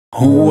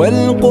هو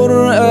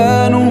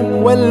القرآن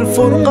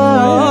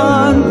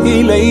والفرقان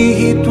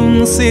إليه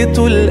تنصت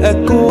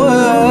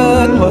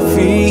الأكوان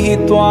وفيه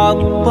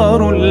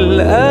تعطر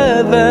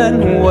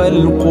الآذان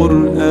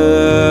والقرآن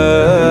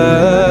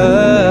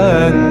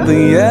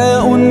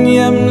ضياء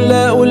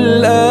يملأ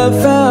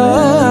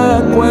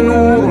الآفاق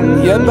ونور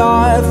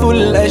يبعث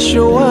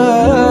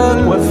الأشواق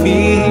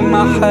وفيه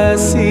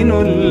محاسن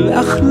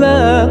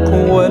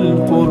الأخلاق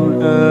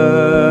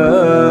والقرآن.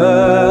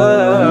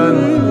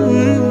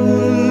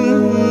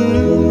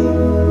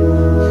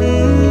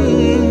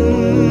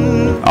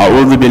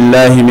 أعوذ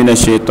بالله من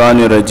الشيطان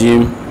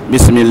الرجيم.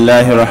 بسم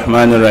الله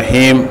الرحمن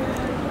الرحيم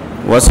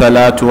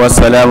والصلاة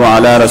والسلام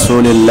على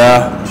رسول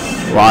الله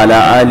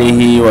وعلى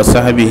آله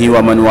وصحبه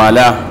ومن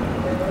والاه.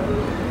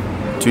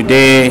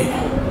 Today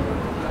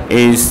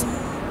is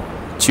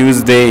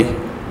Tuesday,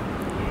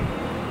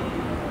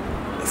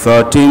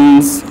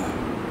 13th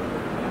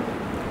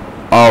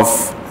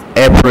of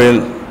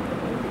April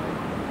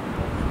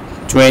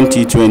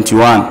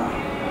 2021,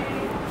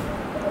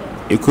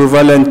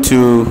 equivalent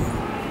to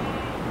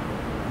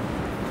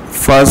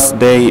first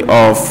day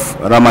of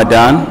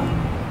Ramadan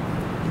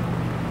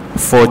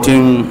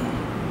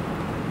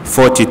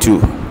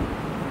 1442.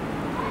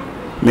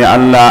 May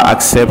Allah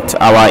accept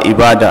our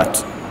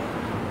ibadat.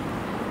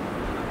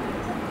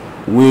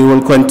 We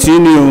will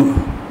continue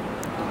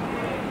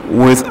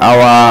with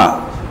our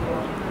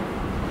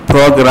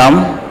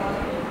program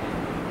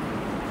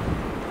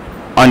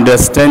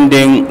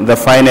Understanding the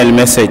Final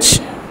Message.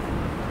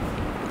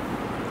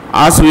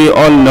 As we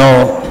all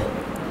know,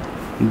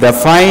 the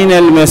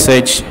final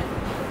message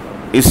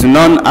is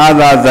none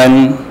other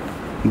than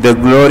the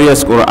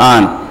glorious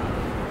Quran.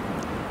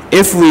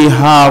 If we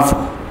have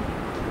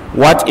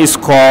what is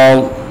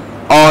called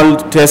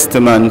Old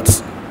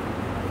Testament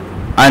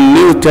and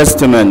New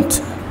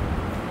Testament,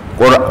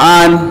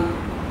 Quran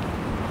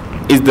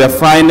is the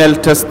final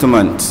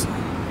testament,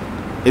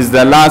 is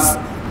the last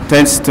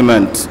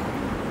testament.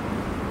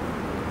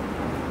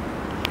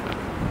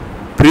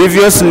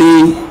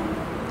 Previously,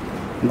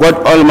 God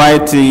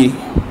Almighty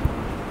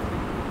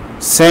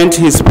sent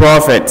his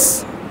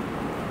prophets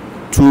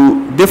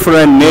to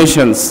different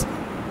nations,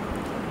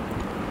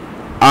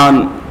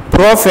 and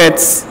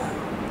prophets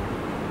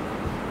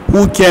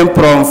who came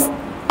from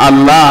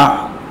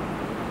Allah,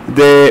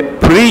 they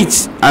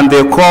preach and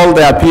they call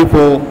their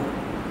people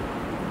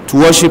to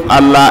worship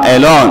Allah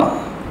alone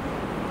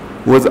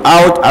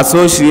without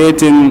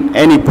associating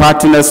any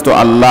partners to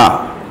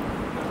Allah.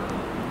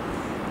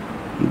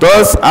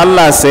 Thus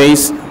Allah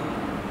says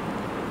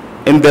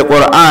in the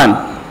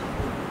Quran,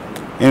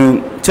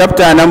 in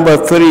chapter number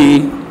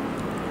 3,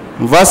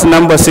 verse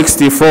number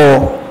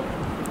 64,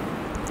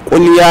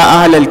 قُلْ يَا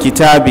أَهْلَ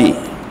الْكِتَابِ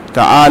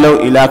تَعَالَوْا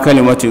إِلَى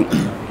كَلِمَةٍ.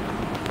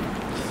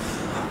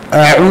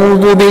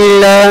 أعوذ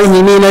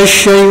بالله من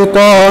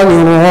الشيطان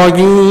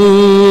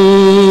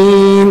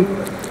الرجيم.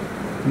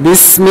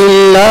 بسم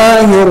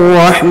الله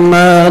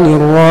الرحمن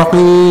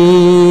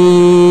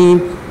الرحيم.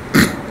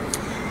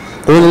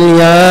 قل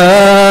يا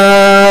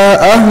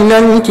أهل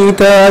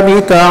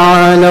الكتاب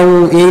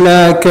تعالوا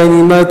إلى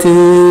كلمة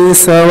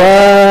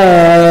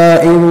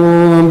سواء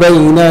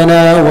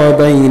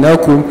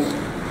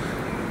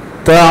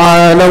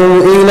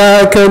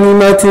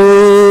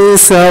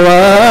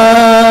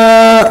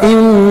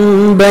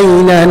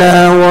بيننا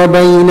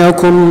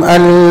وبينكم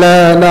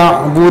ألا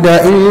نعبد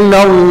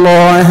إلا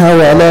الله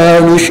ولا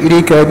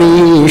نشرك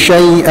به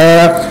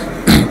شيئا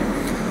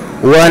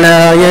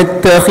ولا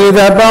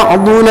يتخذ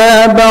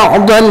بعضنا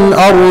بعضا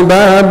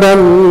أربابا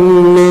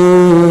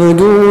من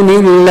دون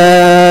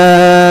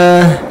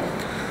الله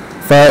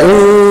فإن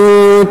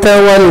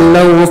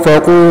تولوا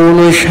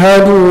فقولوا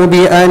اشهدوا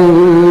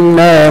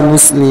بأننا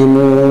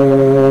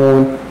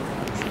مسلمون.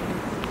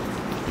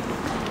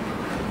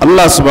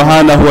 Allah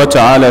subhanahu wa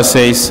ta'ala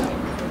says,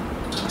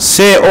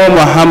 say, O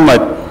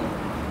Muhammad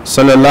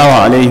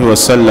sallallahu alayhi wa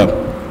sallam,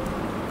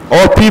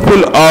 O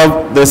people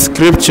of the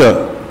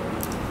scripture,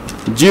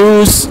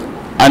 Jews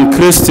and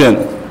Christians,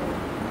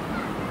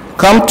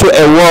 come to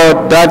a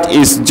word that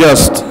is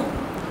just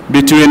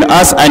between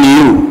us and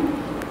you,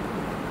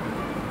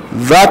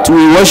 that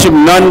we worship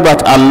none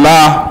but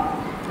Allah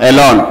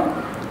alone,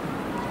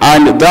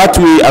 and that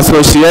we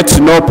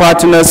associate no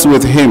partners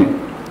with him,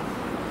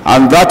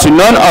 and that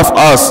none of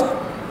us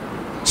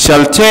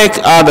shall take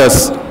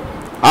others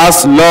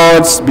as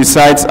lords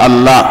besides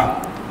Allah.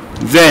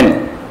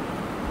 Then,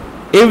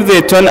 if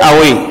they turn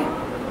away,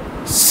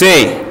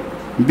 say,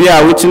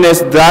 bear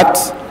witness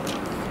that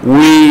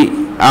we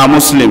are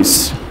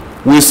Muslims.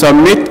 We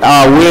submit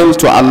our will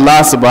to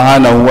Allah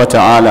subhanahu wa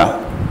ta'ala.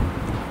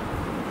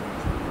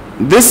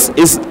 This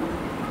is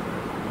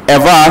a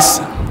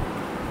verse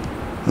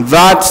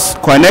that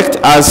connects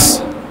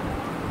us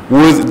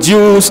with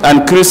Jews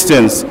and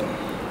Christians.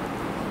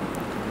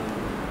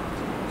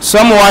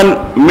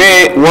 Someone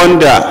may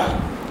wonder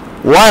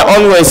why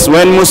always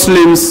when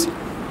Muslims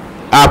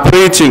are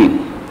preaching,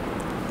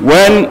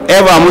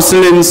 whenever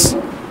Muslims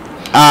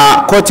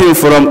are quoting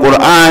from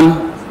Quran,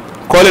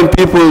 calling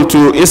people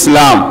to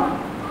Islam,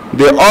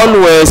 they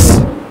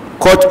always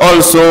quote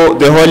also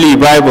the Holy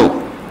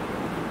Bible.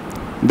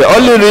 The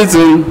only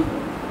reason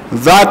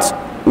that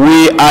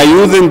we are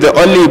using the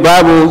Holy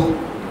Bible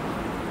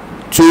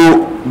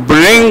to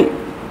bring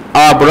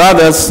our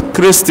brothers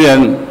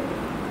Christian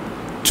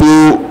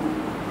to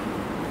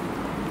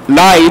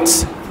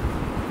light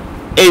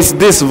is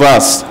this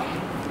verse.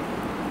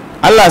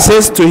 Allah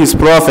says to his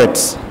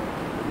prophets,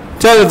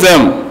 tell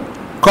them,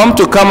 come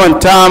to common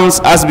terms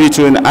as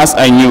between us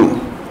and you.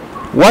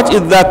 What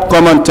is that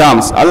common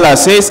terms? Allah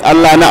says,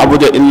 Allah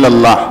na'budu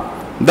illallah.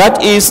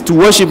 That is to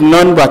worship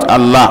none but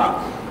Allah.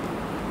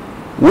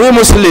 We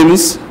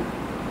Muslims,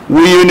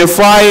 we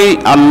unify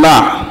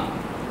Allah.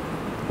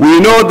 We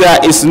know there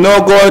is no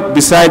God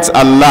besides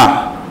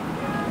Allah.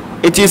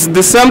 It is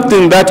the same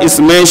thing that is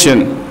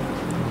mentioned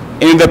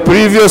in the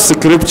previous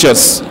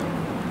scriptures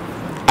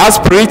as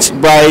preached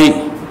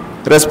by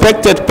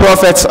respected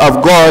prophets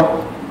of God,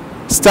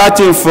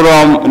 starting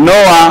from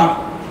Noah,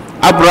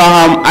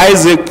 Abraham,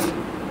 Isaac,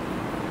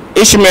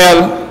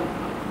 Ishmael,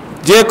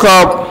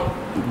 Jacob,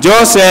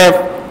 Joseph,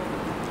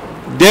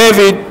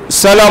 David,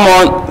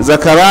 Solomon,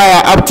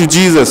 Zechariah, up to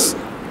Jesus.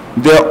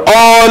 They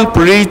all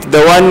preach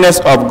the oneness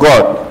of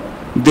God.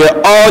 They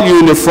all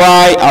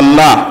unify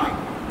Allah.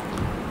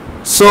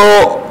 So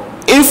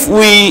if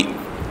we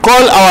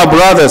call our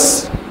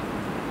brothers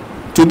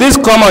to this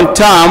common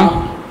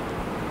term,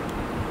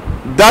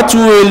 that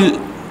will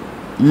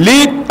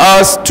lead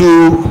us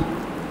to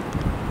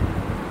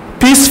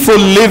peaceful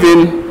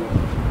living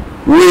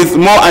with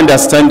more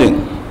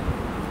understanding,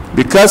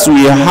 because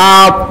we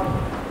have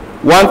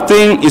one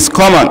thing is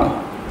common,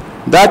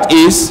 that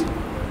is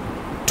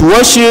to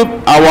worship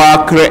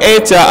our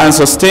Creator and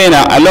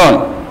Sustainer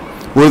alone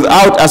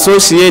without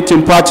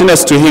associating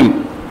partners to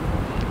Him.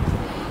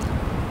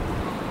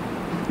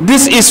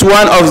 This is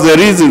one of the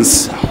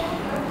reasons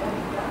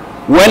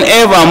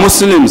whenever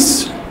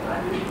Muslims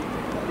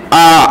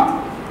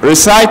are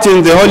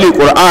reciting the Holy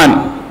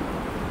Quran,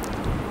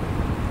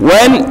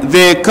 when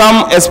they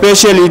come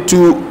especially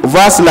to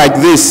verse like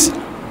this,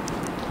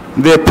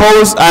 they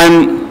pause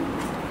and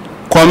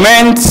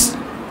comment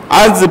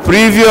as the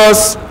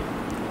previous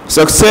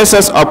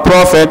successors of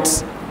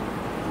prophets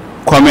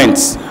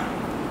comments.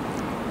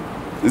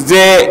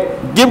 They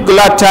give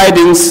glad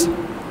tidings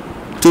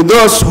to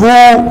those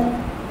who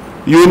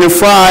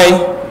unify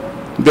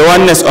the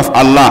oneness of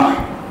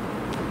Allah,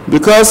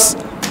 because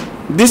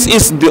this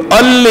is the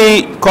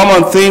only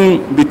common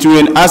thing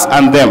between us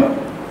and them.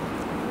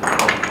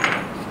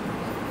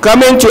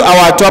 Coming to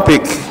our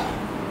topic,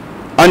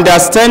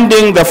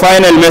 understanding the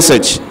final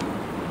message.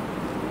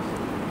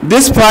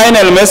 This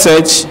final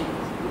message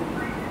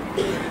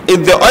is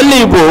the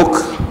only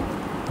book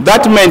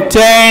that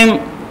maintains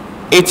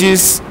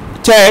its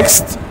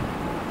text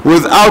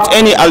without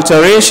any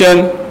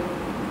alteration.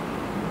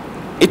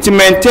 It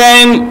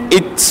maintains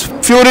its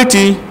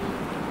purity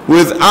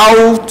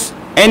without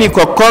any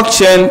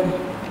concoction,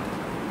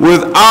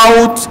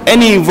 without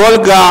any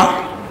vulgar,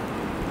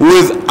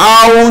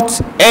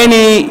 without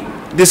any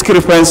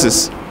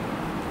discrepancies.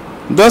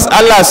 Thus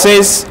Allah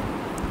says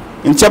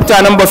in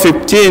chapter number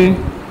 15,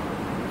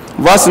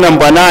 verse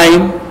number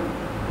 9,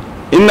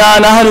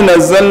 Inna nahnu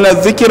nazzalna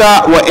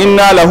dhikra wa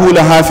inna lahu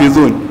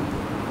lahafizun.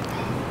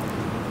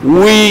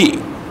 We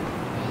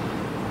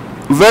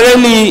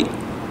verily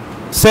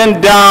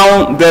send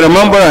down the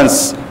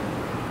remembrance.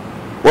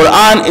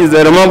 Quran is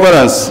the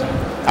remembrance,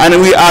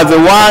 and we are the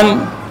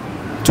one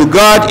to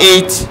guard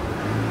it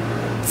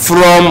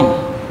from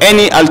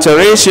any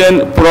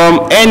alteration,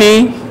 from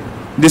any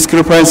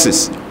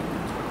discrepancies.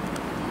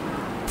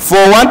 For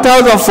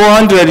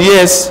 1,400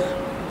 years,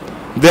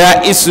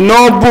 there is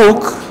no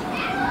book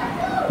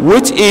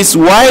which is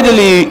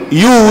widely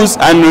used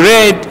and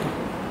read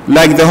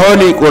like the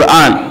Holy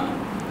Quran.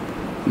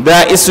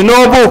 There is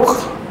no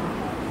book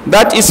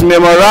that is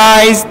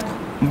memorized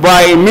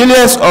by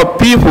millions of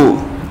people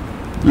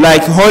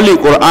like Holy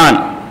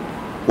Quran.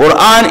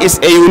 Quran is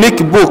a unique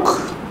book.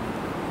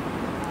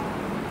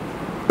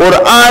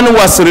 Quran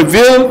was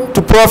revealed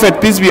to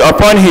Prophet, peace be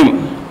upon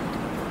him,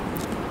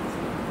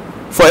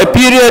 for a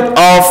period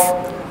of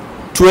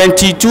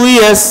 22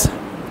 years,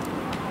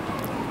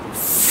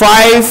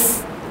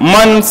 5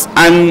 months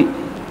and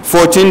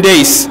 14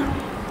 days.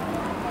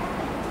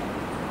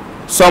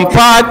 Some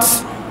part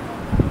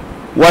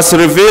was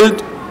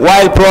revealed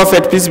while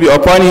Prophet, peace be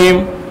upon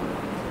him,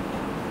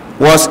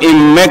 was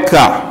in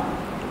Mecca.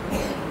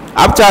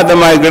 After the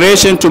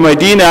migration to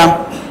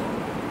Medina,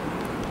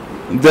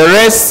 the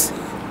rest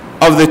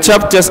of the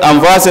chapters and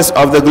verses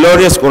of the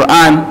glorious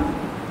Quran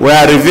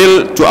were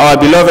revealed to our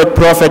beloved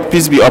Prophet,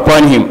 peace be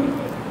upon him.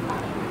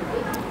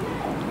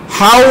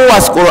 How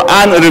was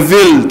Quran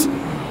revealed?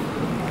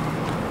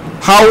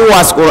 How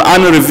was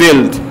Quran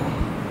revealed?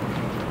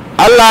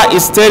 Allah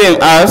is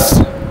telling us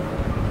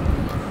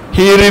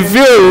He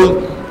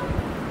revealed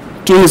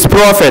to His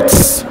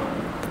prophets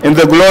in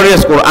the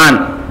glorious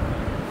Quran.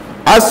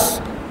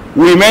 As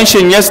we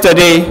mentioned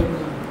yesterday,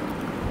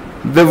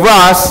 the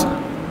verse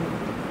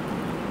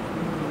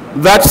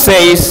that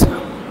says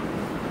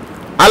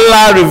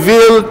Allah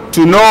revealed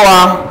to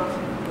Noah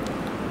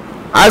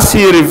as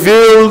he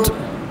revealed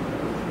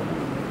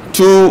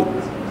to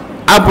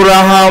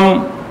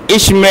Abraham,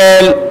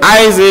 Ishmael,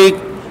 Isaac,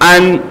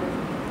 and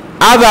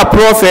other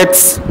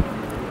prophets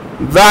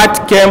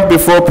that came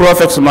before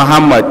Prophet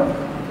Muhammad.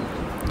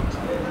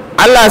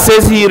 Allah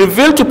says he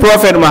revealed to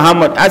Prophet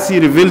Muhammad as he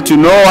revealed to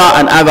Noah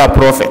and other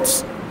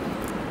prophets.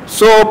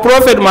 So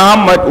Prophet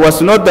Muhammad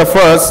was not the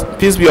first,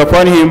 peace be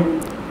upon him,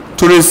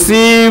 to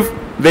receive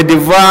the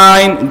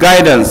divine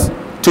guidance,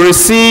 to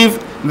receive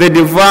the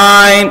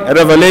divine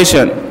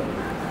revelation.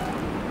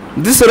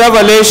 This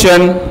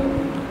revelation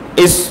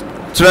is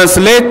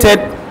translated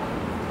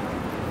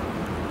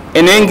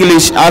in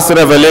English as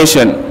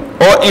revelation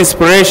or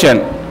inspiration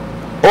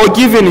or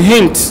giving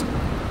hints.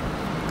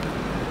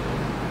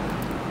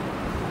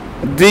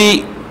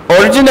 The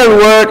original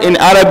word in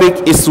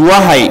Arabic is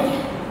wahy.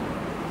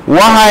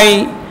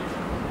 Wahy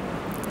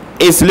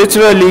is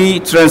literally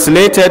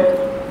translated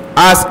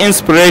as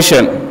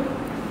inspiration.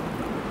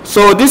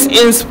 So this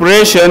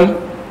inspiration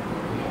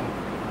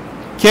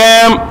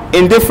came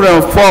in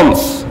different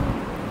forms.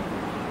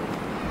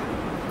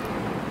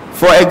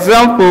 For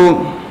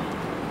example,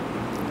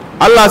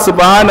 Allah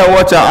subhanahu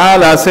wa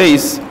ta'ala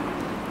says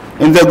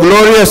in the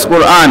glorious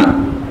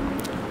Quran,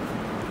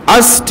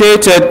 as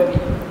stated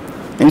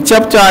in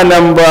chapter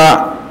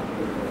number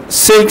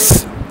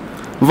 6,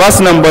 verse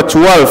number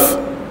 12,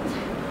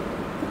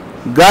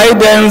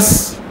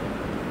 guidance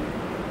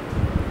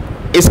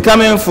is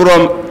coming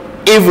from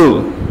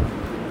evil,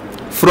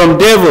 from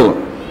devil.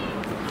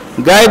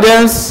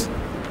 Guidance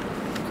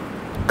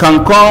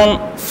can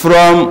come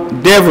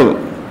from devil.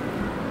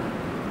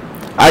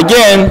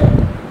 Again,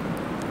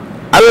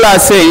 Allah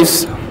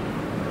says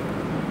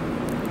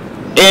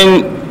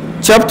in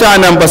chapter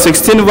number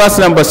 16, verse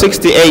number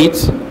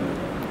 68,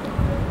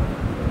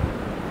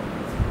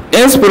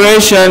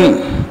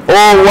 inspiration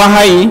or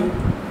wahi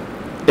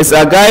is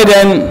a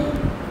guidance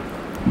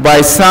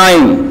by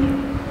sign.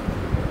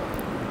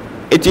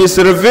 It is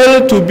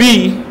revealed to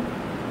be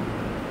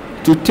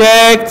to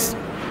take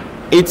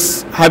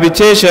its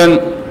habitation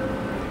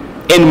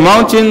in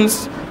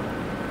mountains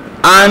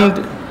and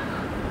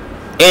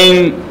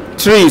in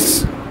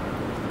trees,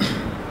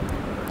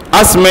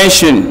 as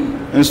mentioned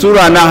in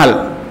Surah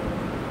Nahl.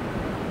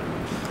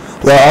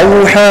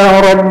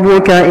 وأوحى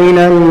ربك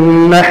إلى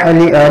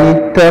النحل أن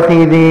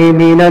اتخذي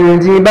من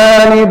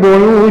الجبال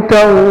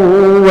بيوتا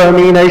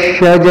ومن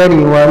الشجر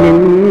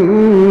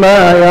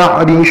ومما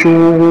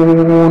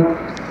يعرشون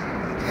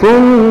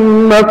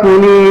ثم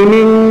كلي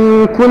من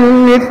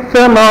كل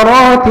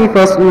الثمرات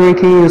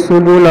فاسلكي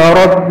سبل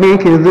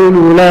ربك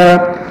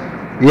ذللا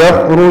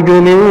يخرج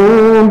من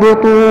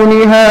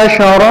بطونها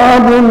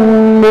شراب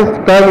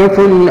مختلف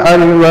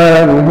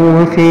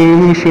ألوانه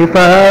فيه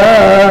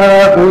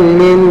شفاء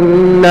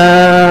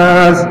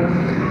للناس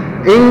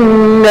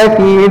إن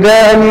في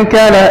ذلك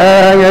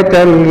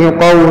لآية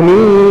لقوم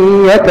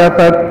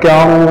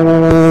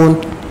يتفكرون.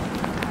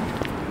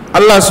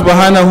 Allah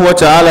subhanahu wa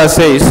ta'ala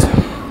says,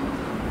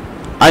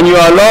 and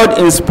your Lord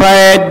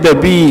inspired the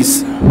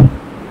bees,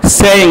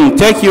 saying,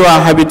 take your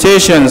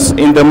habitations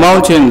in the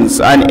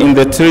mountains and in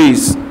the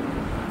trees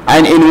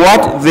and in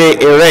what they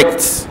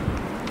erect.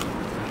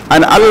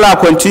 And Allah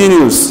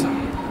continues,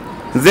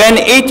 then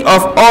eat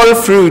of all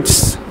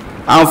fruits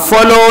and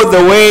follow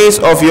the ways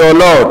of your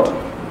Lord,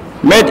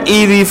 made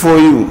easy for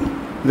you.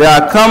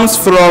 There comes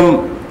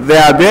from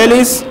their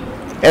bellies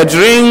a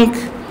drink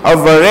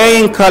of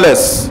varying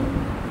colors,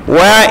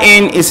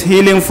 wherein is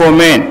healing for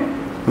men.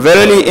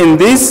 Verily in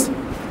this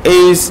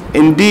is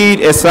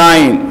indeed a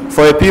sign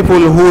for a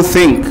people who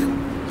think.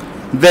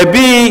 The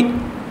bee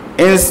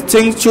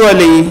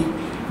instinctually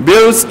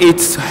builds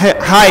its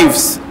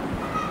hives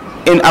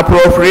in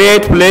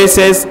appropriate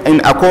places in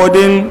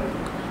according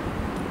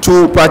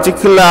to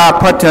particular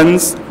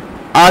patterns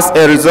as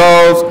a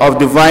result of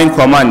divine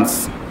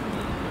commands,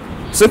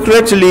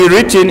 secretly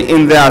written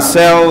in their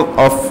cell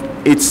of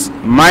its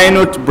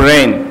minute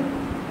brain.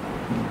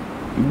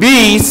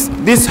 Bees,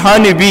 this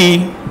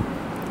honeybee,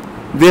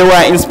 they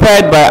were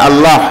inspired by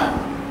Allah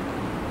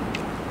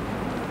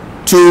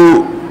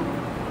to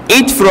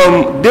eat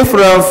from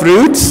different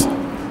fruits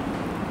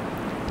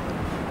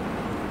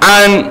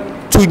and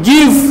to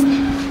give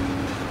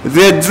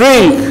the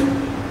drink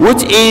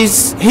which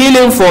is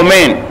healing for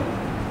men.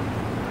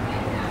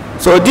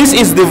 So this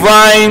is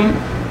divine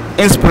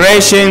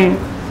inspiration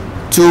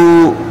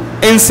to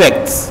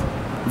insects,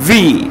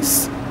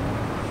 bees,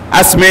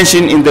 as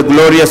mentioned in the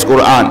glorious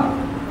Quran.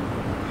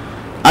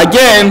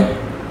 Again,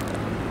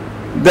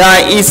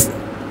 there is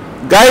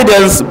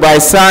guidance by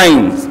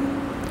signs,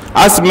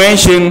 as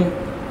mentioned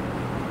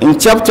in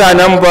chapter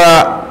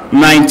number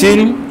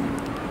 19,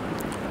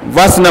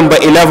 verse number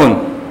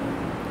 11.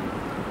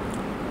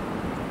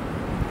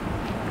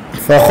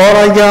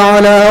 فخرج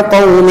على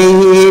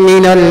قومه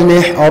من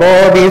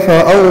المحراب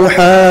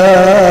فأوحى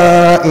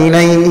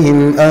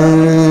إليهم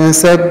أن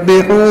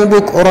سبحوا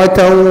بكرة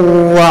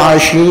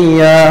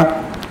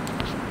وعشيا.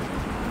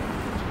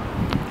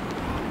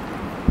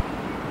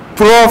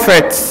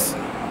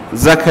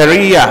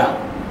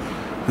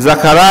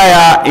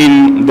 Zechariah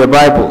in the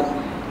Bible,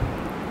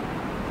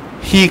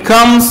 he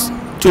comes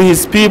to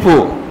his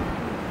people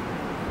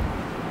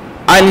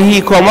and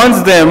he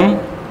commands them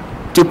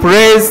to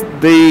praise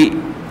the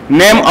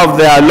name of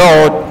their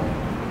Lord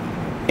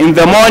in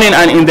the morning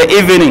and in the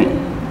evening.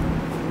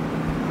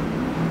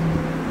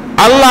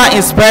 Allah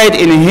inspired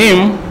in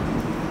him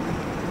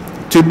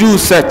to do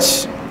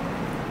such.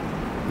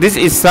 This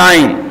is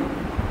sign.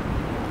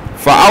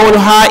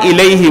 فَأَوْلْهَا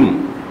إِلَيْهِمْ.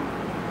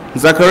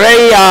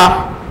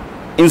 Zachariah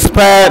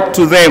inspired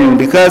to them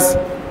because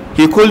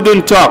he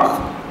couldn't talk.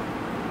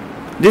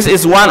 This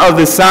is one of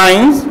the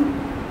signs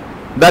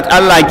that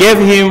Allah gave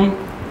him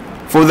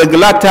for the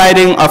glad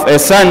tidings of a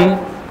son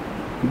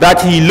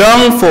that he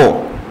longed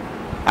for,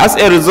 as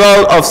a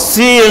result of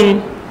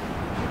seeing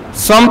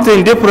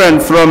something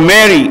different from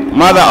Mary,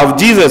 mother of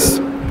Jesus,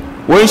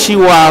 when she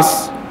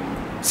was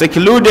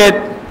secluded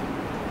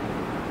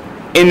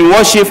in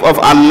worship of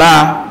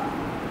Allah.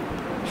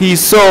 He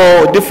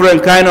saw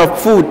different kind of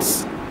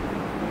foods.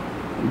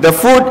 The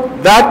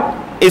food that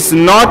is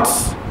not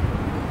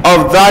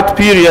of that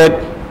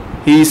period,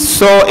 he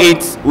saw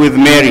it with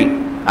Mary,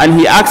 and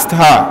he asked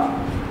her,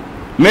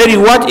 Mary,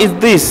 what is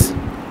this?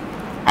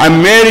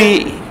 And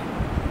Mary,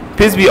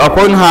 peace be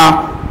upon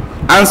her,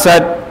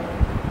 answered,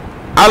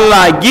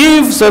 Allah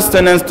gives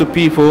sustenance to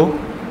people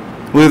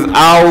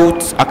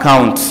without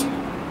account.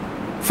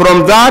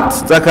 From that,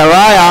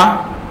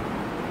 Zachariah,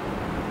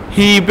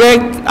 he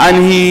begged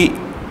and he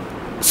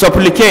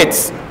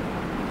supplicates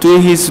to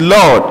his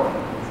Lord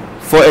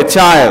for a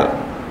child.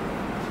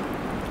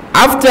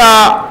 After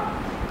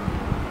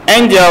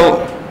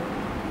angel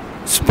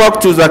spoke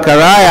to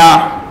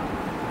Zachariah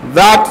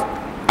that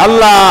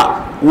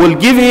Allah will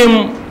give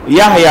him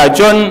Yahya,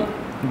 John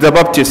the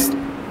Baptist,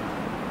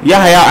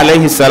 Yahya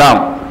alayhi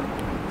salam,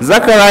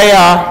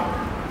 Zachariah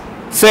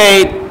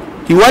said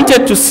he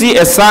wanted to see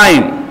a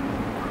sign.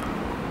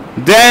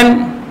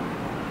 Then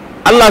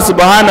Allah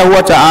subhanahu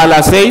wa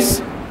ta'ala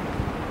says,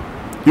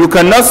 you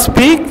cannot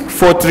speak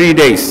for 3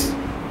 days.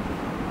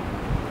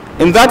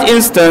 In that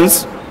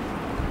instance,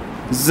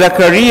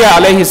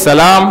 Zachariah alayhi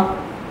salam,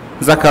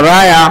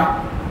 Zachariah,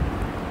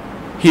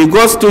 he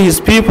goes to his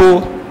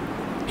people,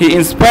 he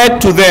inspired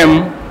to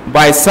them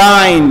by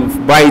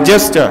sign, by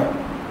gesture,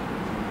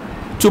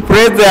 to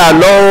praise their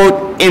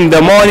Lord in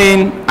the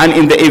morning and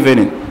in the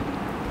evening.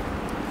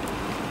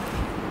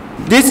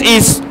 This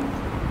is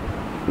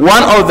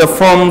one of the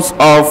forms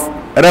of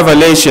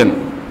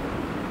revelation.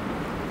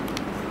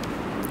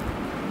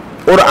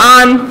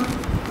 Quran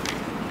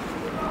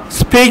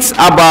speaks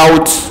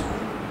about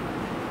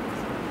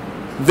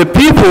the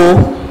people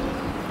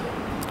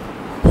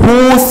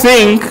who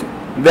think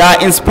they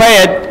are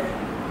inspired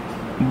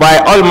by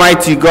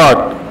Almighty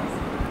God,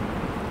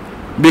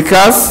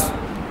 because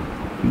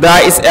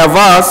there is a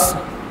verse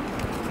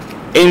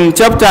in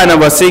chapter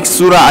number 6,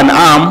 Surah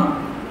An'am,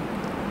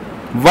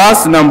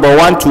 verse number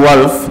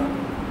 112,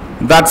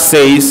 that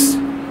says,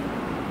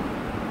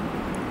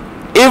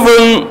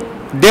 even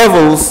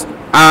devils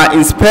are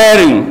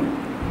inspiring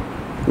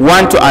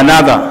one to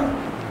another.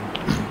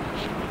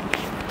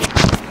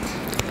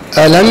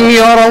 ألم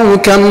يروا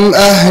كم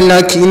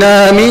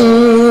أهلكنا من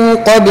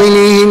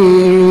قبلهم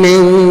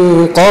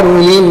من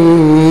قرن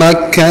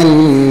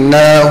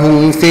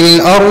مكناهم في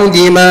الأرض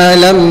ما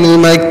لم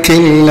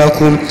نمكن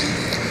لكم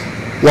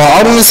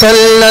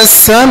وأرسلنا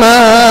السماء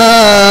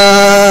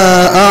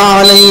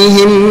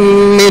عليهم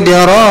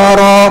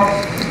مدرارا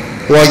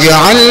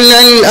وجعلنا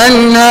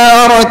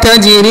الأنهار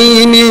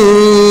تجري من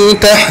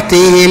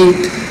تحتهم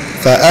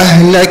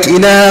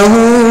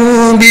فأهلكناهم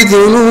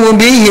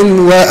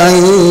بذنوبهم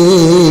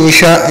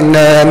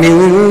وأنشأنا من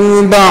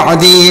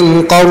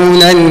بعدهم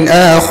قرنا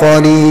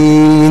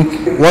آخرين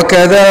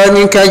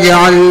وكذلك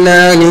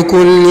جعلنا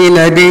لكل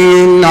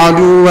نبي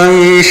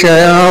عدوا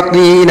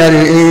شياطين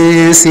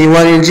الإنس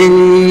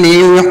والجن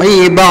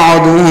يوحي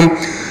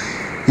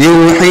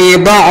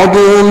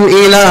بعضهم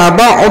إلى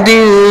بعض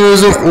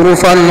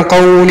زخرف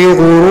القول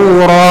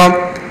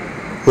غرورا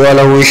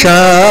ولو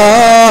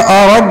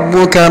شاء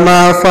ربك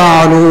ما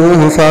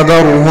فعلوه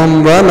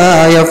فذرهم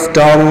وما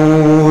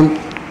يفترون.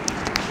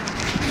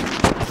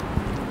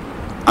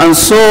 And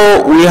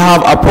so we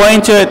have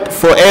appointed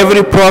for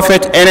every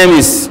prophet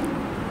enemies,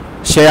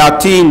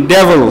 shayateen,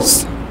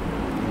 devils,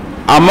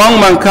 among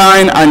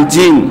mankind and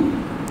jinn,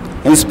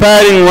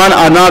 inspiring one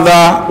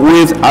another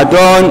with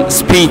adorned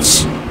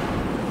speech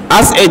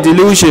as a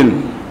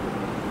delusion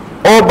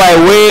or by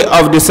way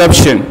of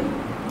deception.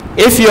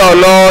 If your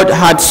Lord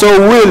had so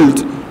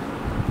willed,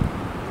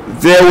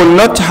 they would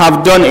not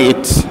have done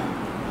it.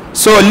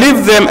 So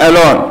leave them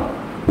alone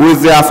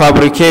with their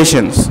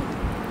fabrications.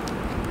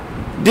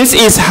 This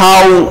is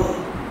how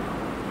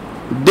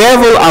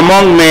devil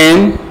among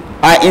men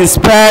are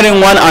inspiring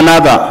one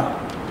another.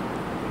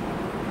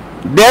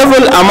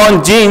 Devil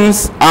among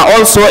jinns are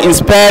also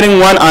inspiring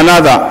one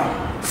another.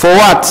 For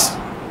what?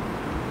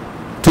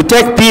 To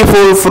take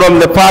people from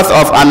the path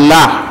of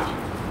Allah,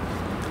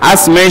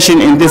 as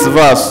mentioned in this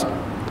verse.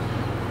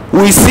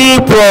 We see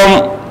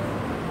from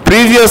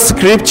previous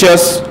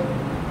scriptures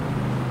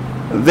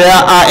there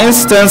are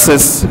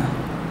instances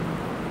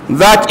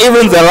that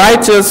even the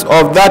writers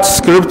of that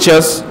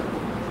scriptures,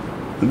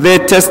 they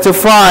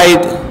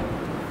testified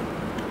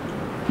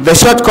the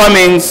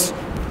shortcomings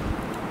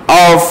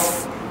of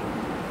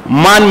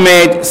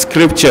man-made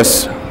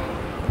scriptures.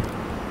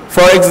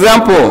 For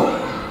example,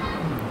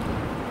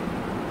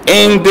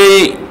 in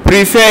the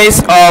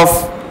preface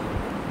of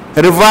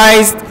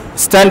Revised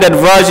Standard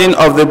Version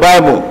of the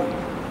Bible,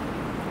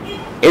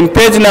 in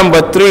page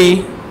number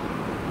 3,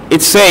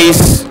 it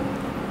says,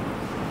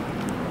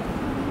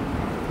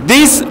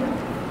 this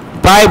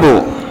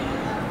Bible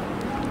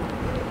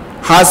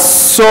has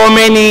so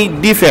many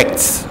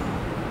defects,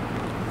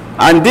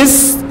 and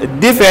these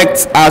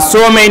defects are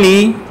so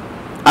many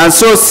and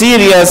so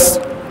serious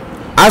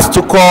as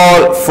to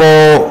call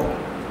for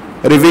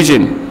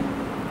revision.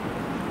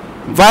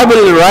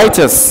 Bible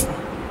writers,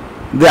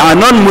 they are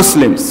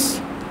non-Muslims,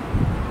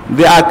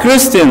 they are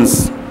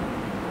Christians,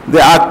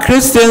 they are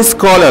Christian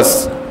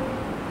scholars,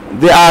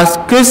 they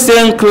are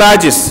Christian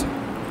clergies.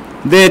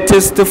 They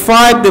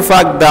testified the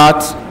fact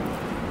that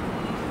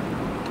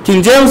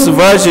King James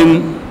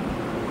Version,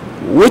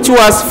 which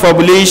was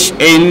published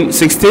in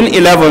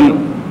 1611,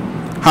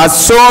 has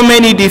so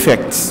many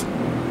defects,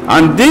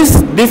 and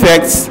these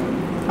defects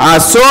are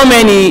so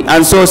many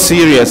and so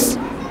serious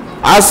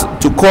as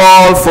to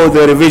call for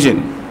the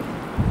revision.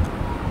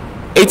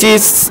 It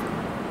is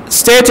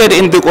stated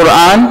in the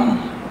Quran.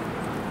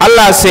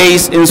 Allah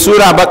says in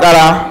Surah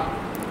Baqarah,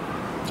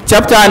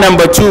 chapter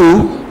number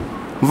 2,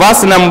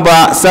 verse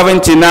number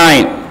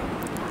 79,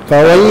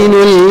 فويل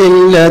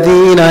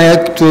للذين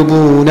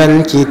يكتبون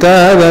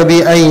الكتاب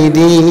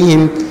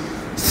بأيديهم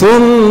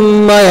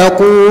ثم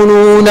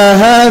يقولون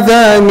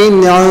هذا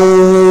من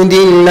عند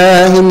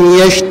الله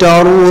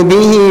ليشتروا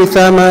به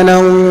ثمنا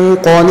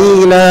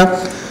قليلا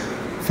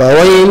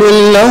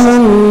فويل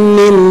لهم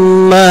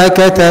مما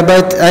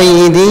كتبت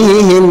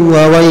أيديهم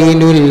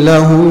وويل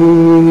لهم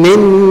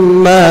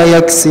مما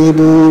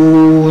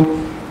يكسبون.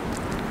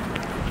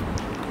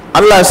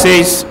 Allah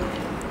says,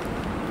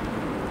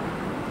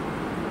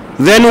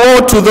 then woe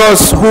to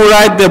those who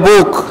write the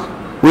book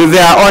with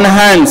their own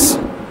hands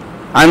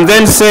and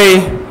then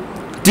say,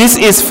 this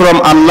is from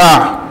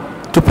Allah,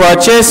 to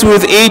purchase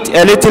with it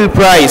a little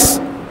price.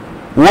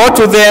 Woe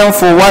to them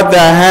for what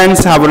their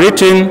hands have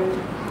written,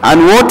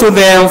 and woe to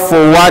them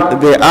for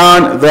what they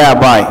earn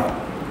thereby.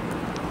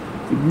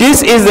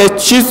 This is the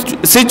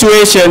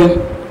situation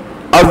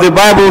of the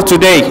Bible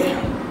today.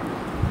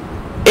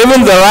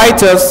 Even the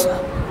writers,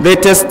 they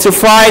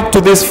testified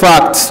to this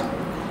fact.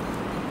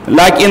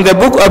 Like in the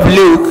book of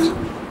Luke,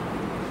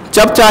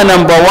 chapter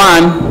number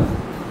 1,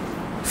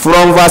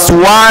 from verse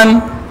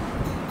 1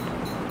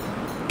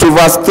 to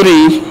verse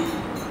 3,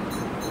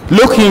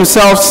 Luke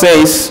himself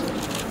says,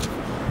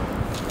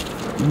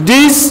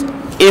 this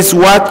is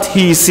what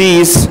he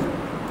sees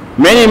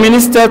many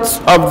ministers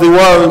of the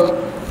world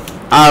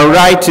are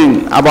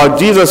writing about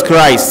Jesus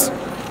Christ.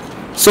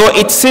 So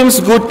it seems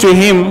good to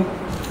him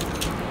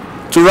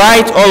to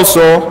write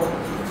also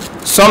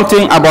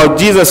something about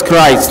Jesus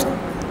Christ.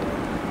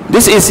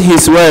 This is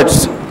his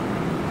words.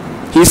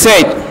 He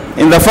said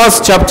in the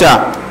first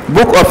chapter,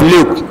 book of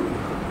Luke,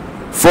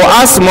 for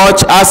as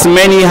much as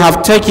many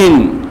have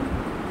taken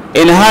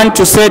in hand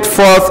to set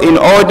forth in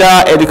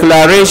order a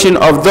declaration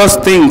of those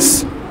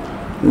things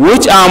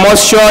which are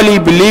most surely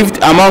believed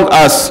among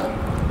us,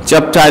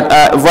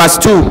 verse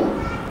 2,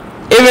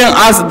 even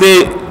as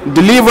they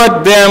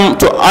delivered them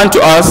unto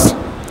us,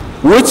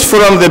 which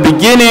from the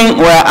beginning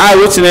were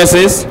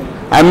eyewitnesses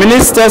and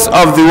ministers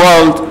of the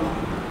world.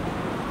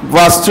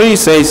 Verse 3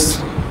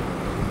 says,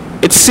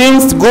 it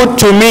seems good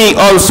to me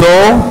also,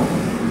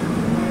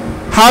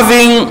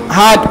 having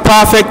had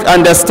perfect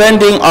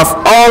understanding of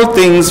all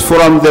things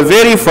from the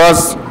very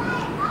first,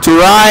 to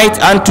write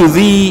unto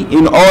thee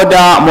in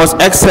order, most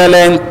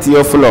excellent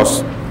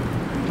Theophilus.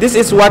 This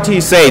is what he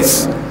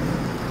says.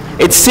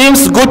 It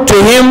seems good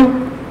to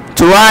him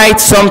to write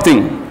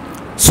something.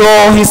 So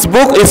his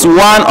book is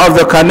one of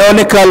the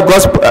canonical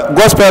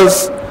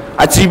gospels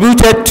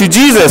attributed to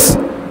Jesus,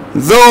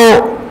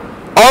 though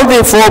all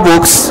the 4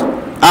 books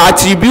are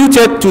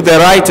attributed to the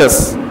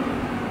writers.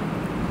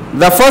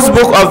 The first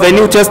book of the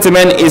New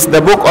Testament is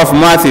the book of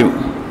Matthew,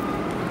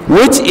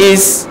 which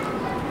is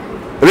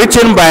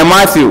written by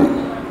Matthew.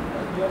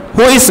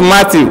 Who is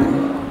Matthew?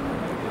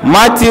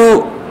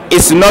 Matthew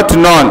is not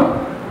known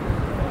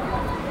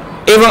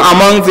even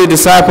among the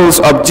disciples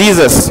of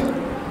Jesus,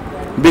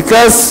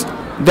 because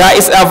there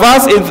is a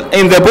verse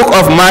in the book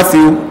of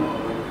Matthew,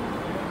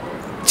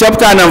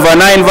 chapter number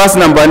 9, verse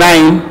number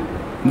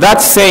 9,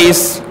 that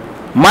says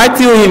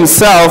Matthew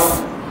himself,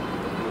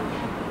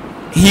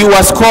 he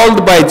was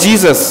called by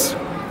Jesus,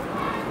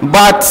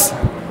 but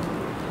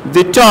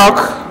the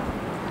talk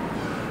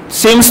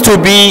seems to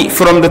be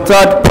from the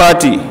third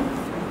party,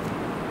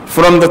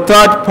 from the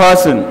third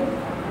person,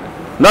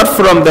 not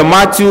from the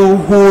Matthew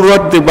who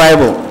wrote the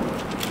Bible.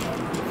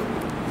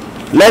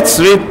 Let's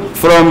read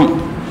from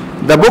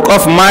the book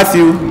of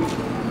Matthew,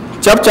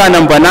 chapter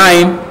number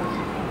 9,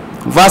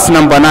 verse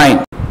number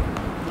 9.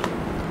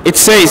 It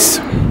says,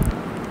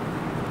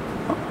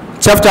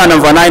 chapter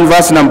number 9,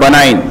 verse number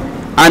 9,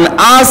 And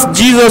as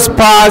Jesus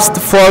passed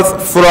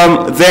forth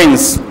from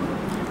thence,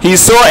 he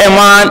saw a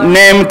man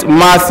named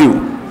Matthew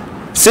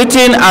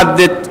sitting at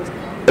the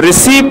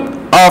receipt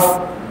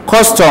of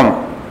custom,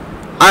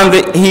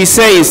 and he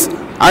says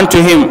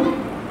unto him,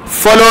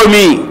 Follow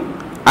me.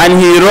 And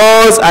he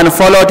rose and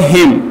followed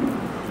him.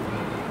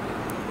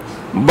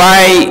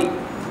 By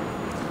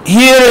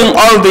hearing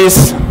all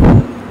this,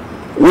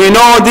 we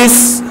know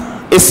this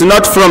is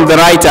not from the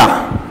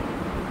writer.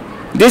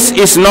 This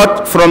is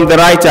not from the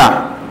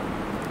writer.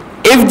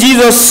 If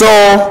Jesus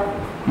saw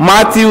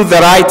Matthew the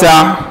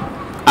writer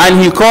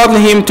and he called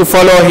him to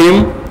follow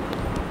him,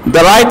 the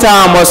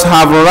writer must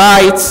have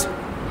right.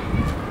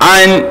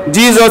 And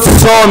Jesus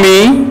saw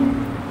me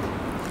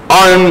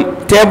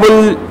on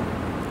table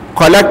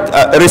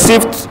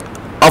receipt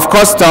of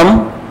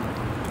custom,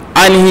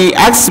 and he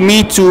asked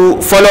me to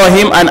follow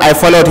him, and I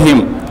followed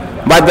him.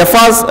 But the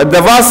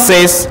verse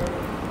says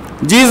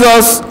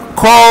Jesus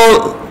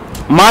called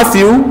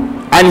Matthew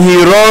and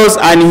he rose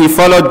and he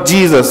followed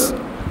Jesus.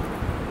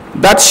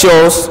 That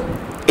shows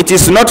it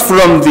is not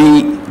from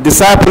the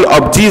disciple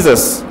of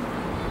Jesus,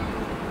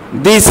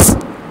 this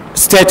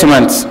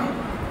statement.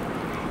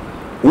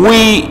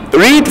 We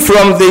read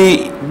from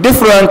the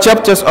different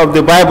chapters of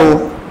the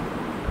Bible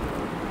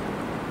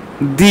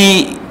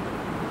the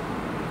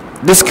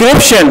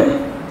description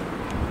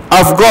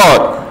of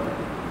God,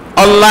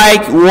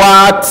 unlike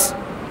what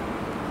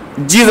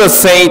Jesus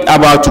said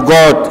about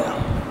God.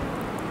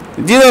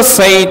 Jesus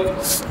said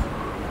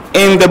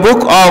in the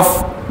book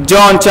of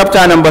John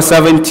chapter number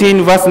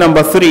 17 verse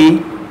number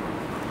 3,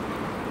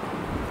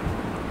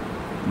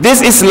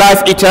 this is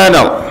life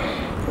eternal,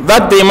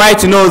 that they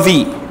might know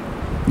thee,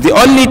 the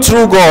only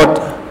true God,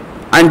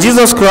 and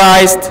Jesus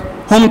Christ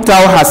whom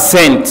thou hast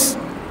sent.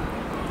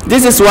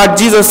 This is what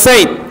Jesus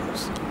said.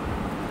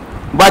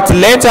 But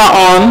later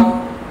on,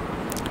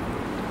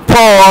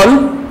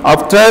 Paul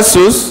of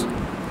Tarsus,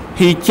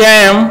 he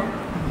came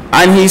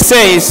and he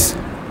says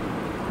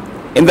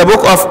in the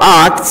book of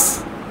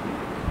Acts,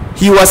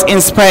 he was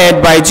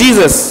inspired by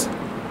Jesus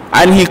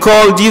and he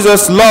called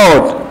Jesus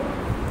Lord.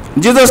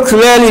 Jesus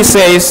clearly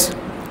says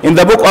in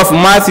the book of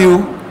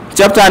Matthew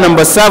chapter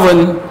number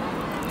 7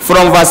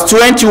 from verse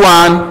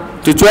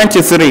 21 to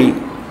 23,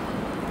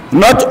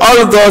 not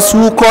all those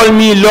who call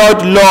me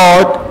Lord,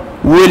 Lord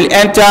will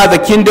enter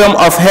the kingdom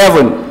of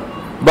heaven,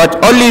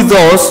 but only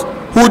those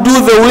who do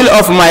the will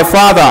of my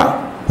Father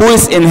who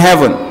is in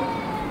heaven.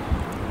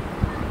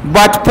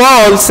 But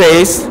Paul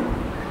says,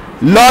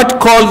 Lord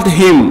called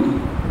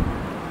him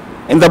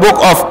in the book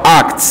of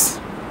Acts,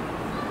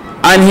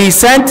 and he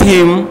sent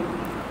him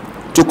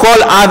to call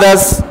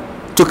others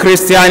to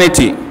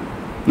Christianity,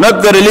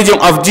 not the religion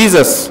of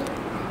Jesus,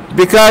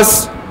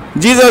 because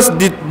Jesus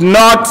did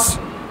not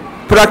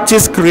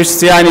practice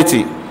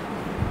Christianity.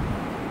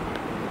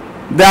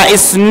 There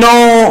is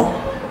no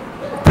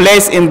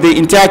place in the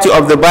entirety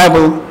of the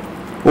Bible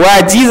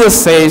where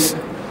Jesus says,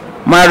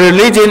 my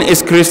religion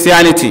is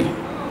Christianity.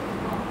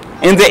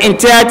 In the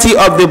entirety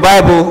of the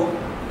Bible,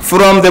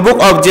 from the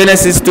book of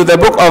Genesis to the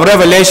book of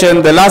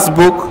Revelation, the last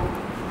book,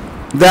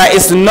 there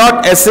is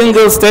not a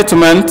single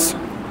statement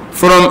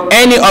from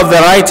any of the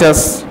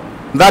writers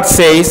that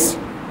says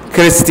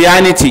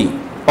Christianity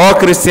or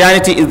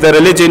Christianity is the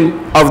religion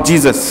of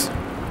Jesus.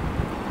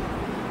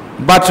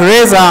 But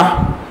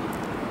rather,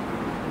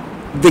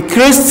 the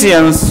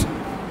Christians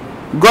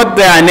got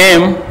their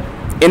name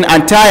in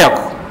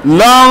Antioch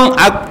long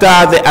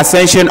after the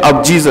ascension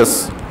of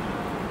Jesus,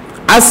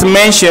 as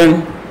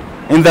mentioned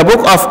in the book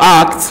of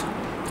Acts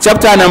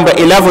chapter number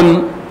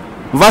 11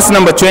 verse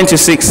number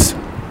 26,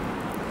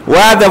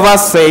 where the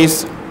verse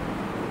says,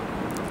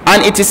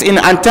 and it is in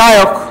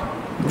Antioch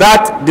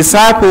that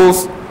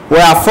disciples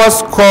were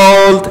first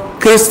called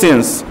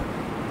Christians.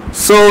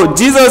 So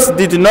Jesus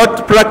did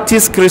not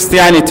practice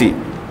Christianity.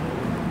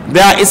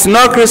 There is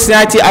no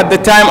Christianity at the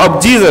time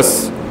of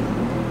Jesus.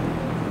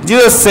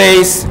 Jesus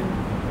says,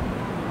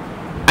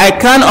 I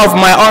can of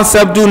my own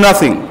self do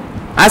nothing.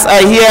 As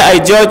I hear,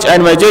 I judge,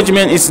 and my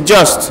judgment is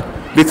just,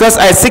 because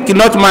I seek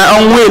not my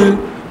own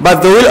will,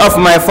 but the will of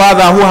my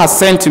Father who has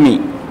sent me.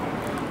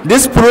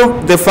 This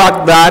proved the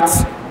fact that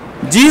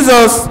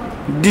Jesus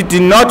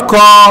did not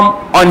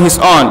come on his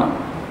own,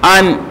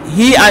 and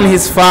he and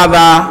his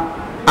Father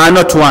are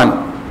not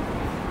one.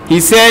 He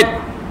said,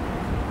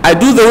 I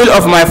do the will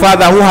of my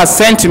Father who has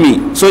sent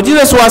me. So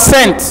Jesus was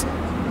sent.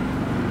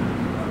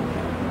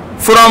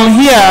 From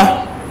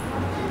here,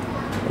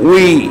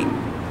 we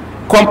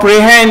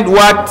comprehend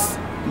what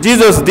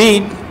Jesus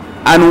did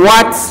and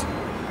what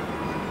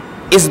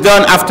is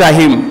done after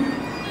him.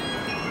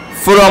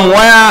 From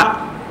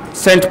where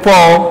St.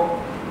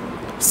 Paul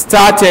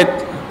started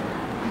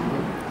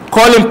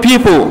calling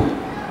people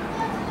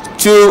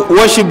to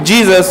worship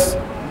Jesus,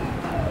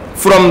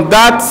 from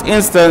that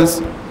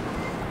instance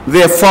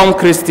they formed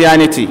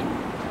Christianity.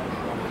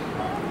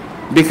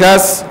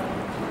 Because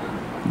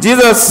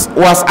Jesus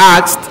was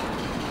asked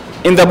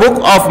in the book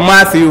of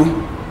Matthew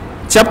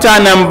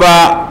chapter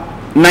number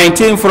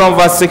 19 from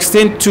verse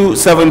 16 to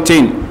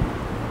 17,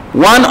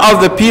 one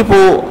of the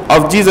people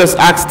of Jesus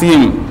asked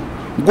him,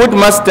 Good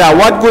master,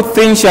 what good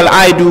thing shall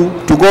I do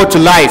to go to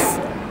life?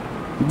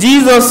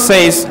 Jesus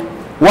says,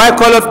 why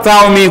callest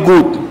thou me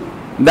good?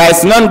 There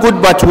is none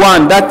good but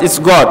one, that is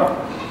God.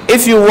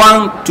 If you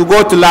want to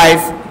go to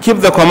life, keep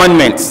the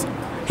commandments.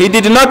 He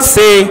did not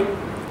say,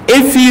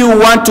 if you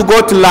want to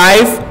go to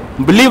life,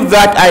 believe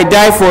that I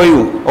die for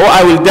you, or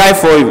I will die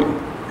for you.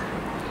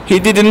 He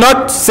did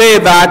not say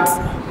that,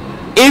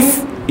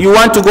 if you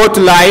want to go to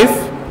life,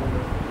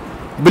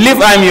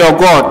 believe I am your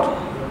God.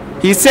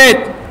 He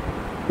said,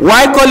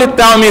 why call it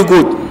thou me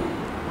good?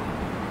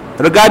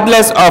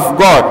 Regardless of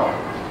God,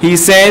 he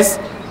says,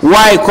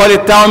 why call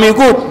it thou me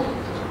good?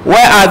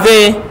 Why are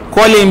they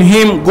calling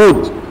him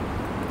good,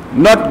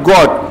 not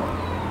God?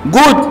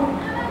 Good.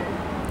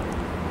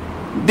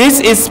 This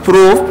is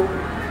proof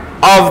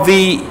of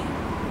the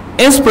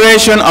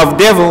inspiration of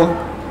devil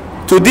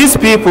to these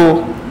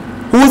people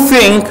who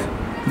think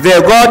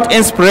they got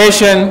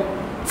inspiration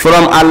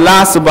from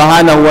Allah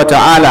subhanahu wa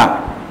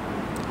ta'ala.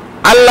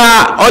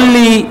 Allah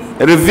only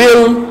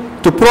revealed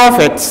to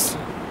prophets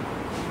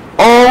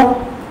or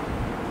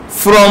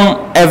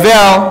from a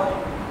veil,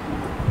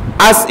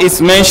 as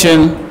is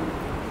mentioned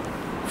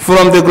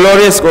from the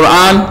glorious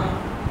Quran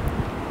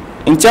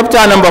in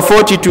chapter number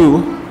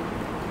 42,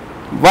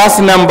 verse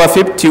number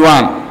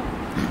 51.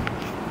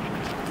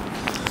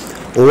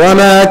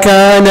 وما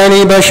كان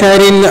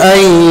لبشر أن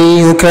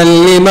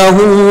يكلمه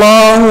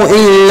الله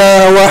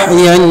إلا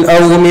وحيا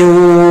أو من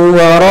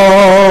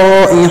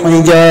وراء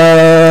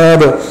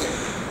حجاب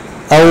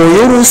أو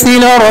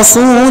يرسل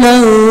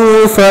رسولا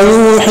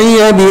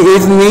فيوحي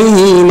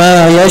بإذنه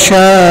ما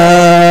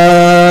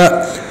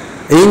يشاء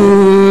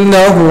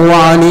إنه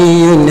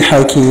علي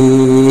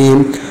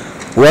حكيم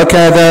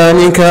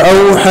وكذلك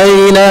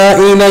أوحينا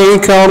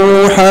إليك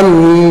روحا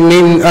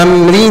من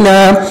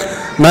أمرنا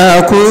ما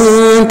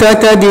كنت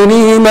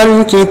تدري ما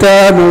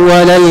الكتاب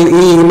ولا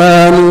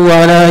الإيمان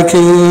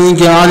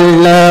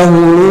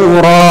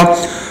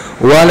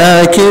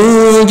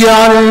ولكن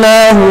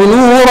جعلناه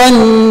نورا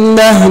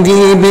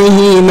نهدي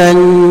به من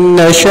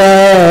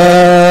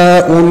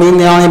نشاء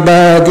من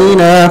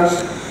عبادنا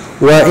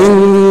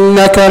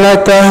وإنك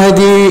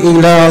لتهدي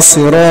إلى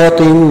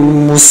صراط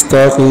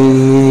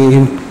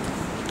مستقيم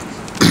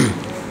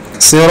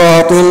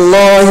صراط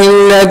الله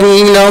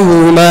الذي له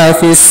ما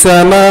في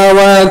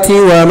السماوات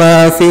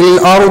وما في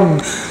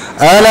الأرض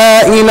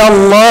ألا إلى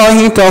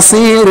الله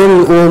تصير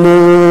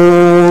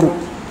الأمور.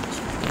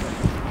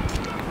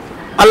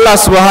 Allah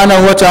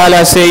subhanahu wa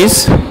ta'ala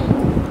says,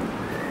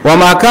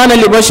 وَمَا كَانَ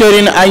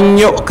لِبَشَرٍ أَنْ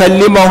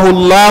يُكَلِّمَهُ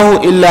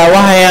اللَّهُ إِلَّا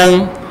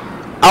وَحْيًا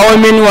أَوْ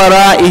مِنْ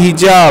وَرَاءِ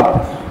حِجَابٍ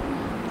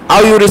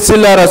أَوْ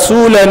يُرْسِلَ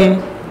رَسُولًا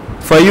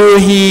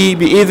فَيُوحِي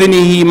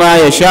بِإِذْنِهِ مَا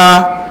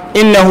يَشَاءُ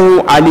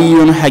إِنَّهُ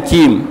عَلِيٌّ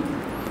حَكِيمٌ.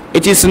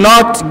 It is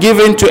not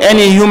given to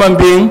any human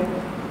being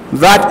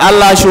that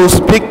Allah should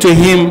speak to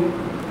him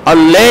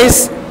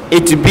unless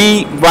it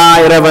be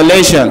by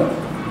revelation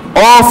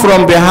or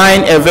from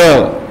behind a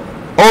veil,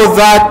 or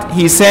that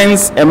he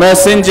sends a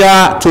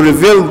messenger to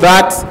reveal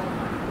that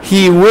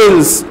he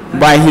wills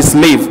by his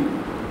leave.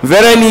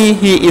 Verily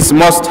he is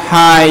most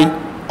high,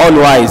 all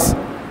wise.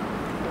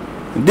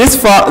 This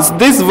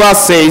verse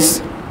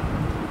says,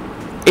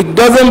 it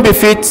doesn't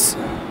befit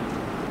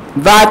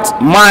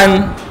that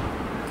man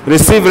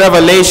receive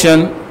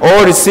revelation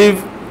or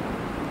receive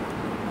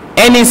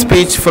any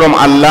speech from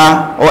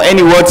Allah or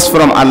any words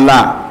from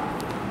Allah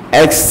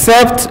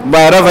except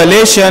by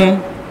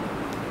revelation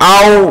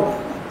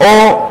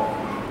or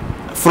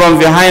from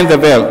behind the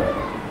veil,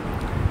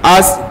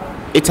 as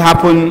it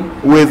happened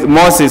with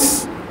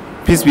Moses,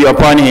 peace be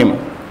upon him.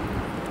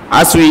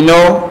 As we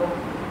know,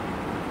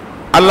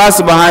 Allah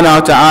subhanahu wa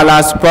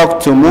ta'ala spoke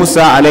to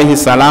Musa alayhi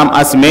salam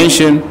as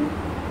mentioned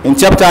in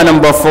chapter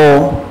number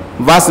 4,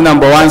 verse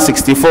number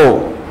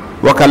 164.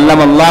 وَكَلَّمَ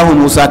اللَّهُ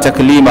مُوسَى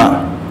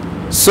تَكْلِيمًا.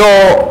 So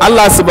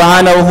Allah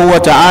subhanahu wa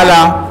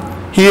ta'ala,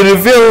 he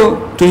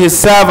revealed to his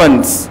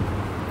servants,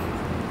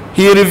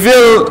 he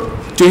revealed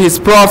to his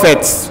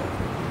prophets,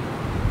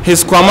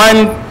 his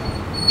command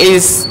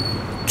is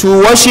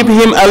to worship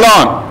him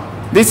alone.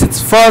 This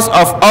is first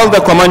of all the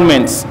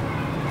commandments,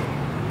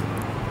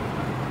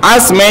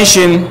 as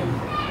mentioned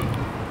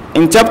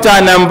in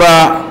chapter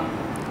number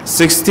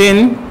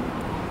 16,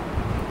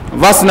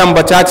 verse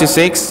number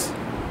 36.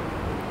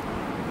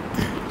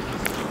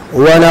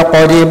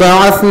 ولقد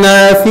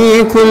بعثنا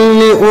في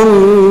كل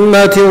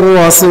أمة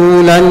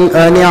رسولا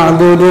أن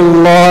اعبدوا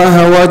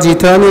الله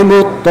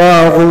واجتنبوا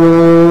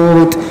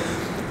الطاغوت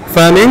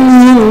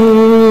فمنهم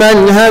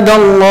من هدى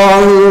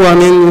الله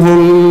ومنهم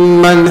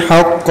من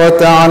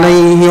حقت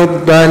عليه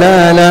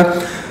الضلالة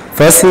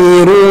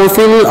فسيروا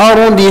في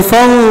الأرض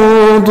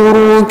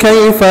فانظروا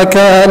كيف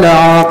كان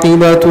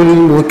عاقبة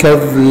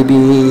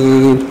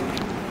المكذبين.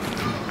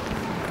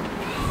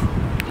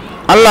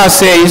 Allah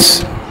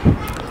says,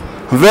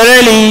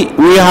 verily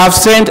we have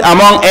sent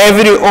among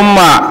every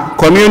ummah,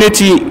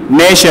 community,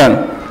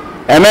 nation,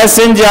 a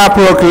messenger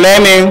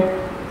proclaiming,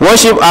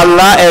 worship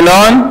Allah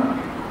alone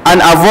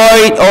and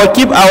avoid or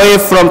keep away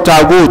from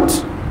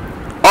taghut,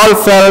 all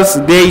false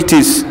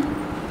deities.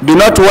 do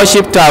not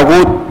worship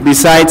Taghut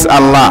besides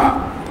Allah.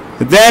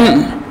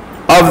 Then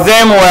of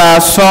them were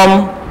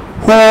some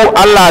who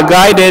Allah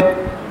guided,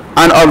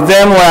 and of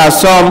them were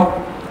some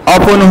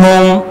upon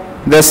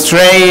whom the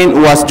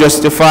straying was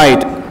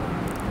justified.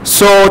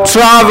 So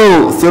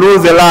travel through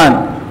the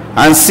land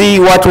and see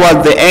what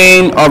was the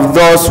end of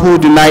those who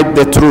denied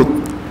the truth.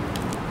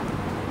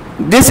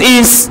 This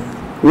is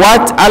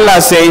what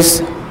Allah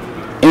says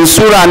in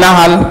Surah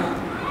Nahl,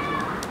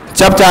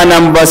 chapter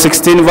number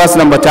 16, verse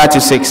number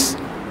 36.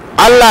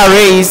 Allah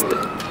raised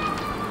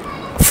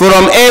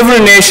from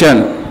every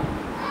nation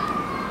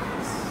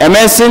a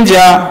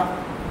messenger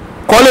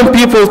calling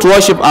people to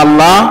worship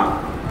Allah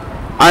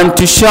and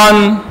to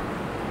shun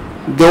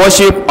the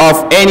worship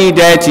of any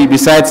deity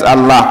besides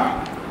Allah.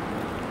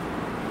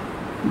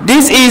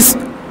 This is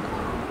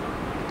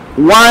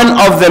one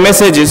of the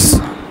messages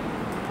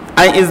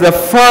and is the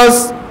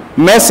first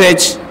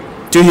message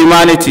to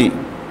humanity.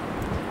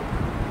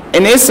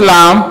 In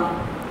Islam,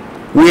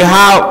 we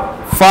have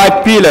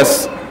 5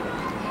 pillars,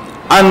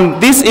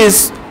 and this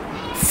is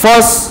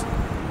first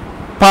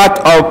part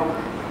of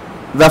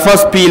the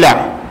first pillar,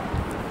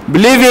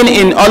 believing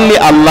in only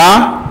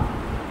Allah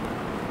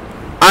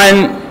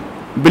and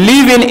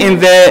believing in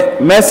the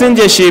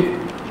messengership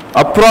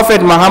of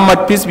Prophet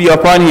Muhammad, peace be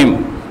upon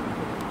him.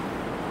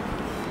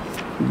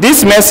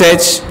 This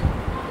message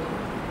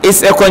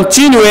is a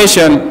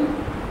continuation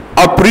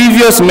of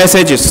previous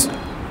messages.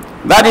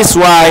 That is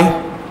why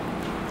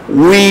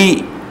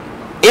we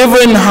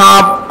even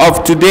have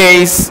of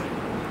today's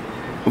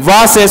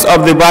verses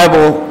of the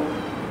Bible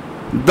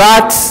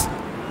that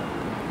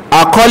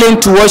are calling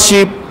to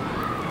worship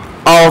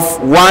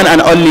of one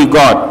and only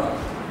God,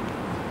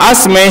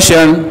 as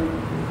mentioned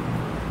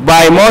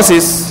by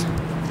Moses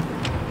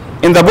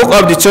in the book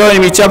of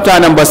Deuteronomy chapter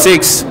number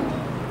 6,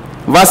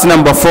 verse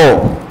number 4,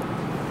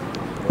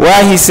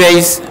 where he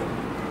says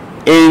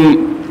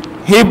in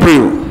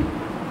Hebrew,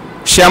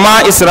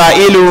 Shema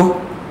Israelu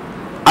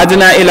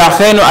Adna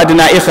Ilachenu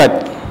Adna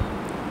Ichad.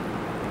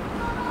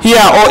 Hear,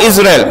 O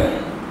Israel,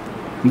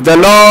 the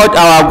Lord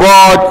our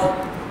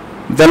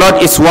God, the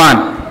Lord is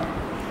one.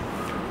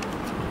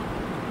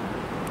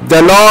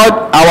 The Lord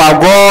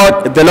our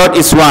God, the Lord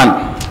is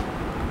one.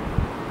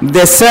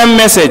 The same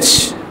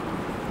message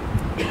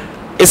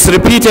is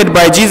repeated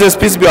by Jesus,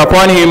 peace be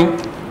upon him,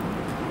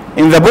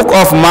 in the book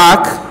of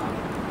Mark,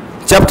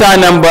 chapter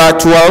number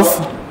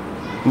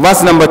 12,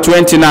 verse number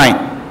 29.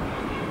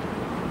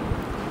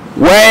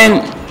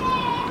 When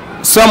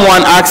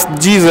someone asked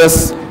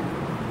Jesus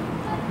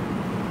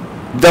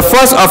the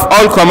first of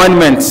all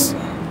commandments,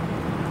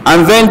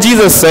 and then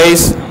Jesus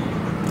says,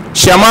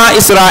 Shema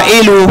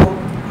Israelu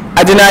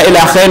Adna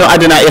Ilachenu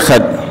Adna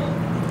Ichad.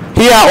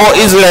 Hear, O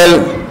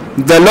Israel,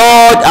 the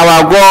Lord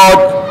our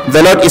God,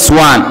 the Lord is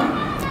one.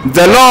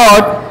 The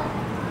Lord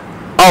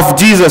of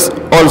Jesus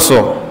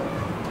also.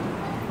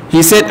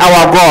 He said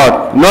our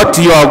God, not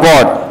your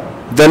God.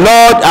 The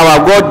Lord our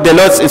God, the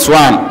Lord is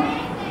one.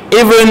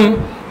 Even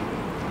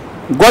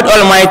God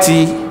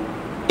Almighty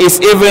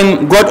is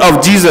even God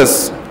of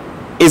Jesus,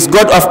 is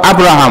God of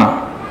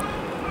Abraham,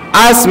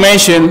 as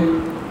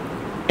mentioned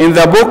in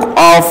the book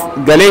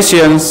of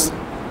Galatians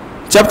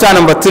chapter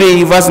number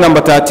 3, verse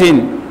number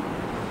 13,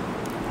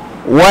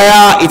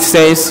 where it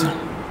says,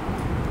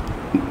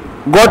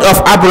 God of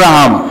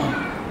Abraham,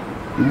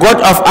 God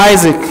of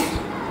Isaac,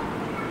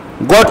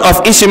 God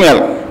of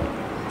Ishmael,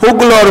 who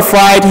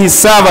glorified his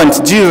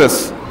servant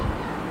Jesus.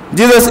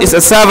 Jesus is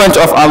a servant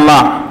of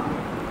Allah.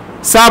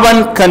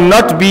 Servant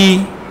cannot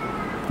be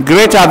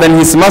greater than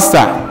his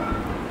master.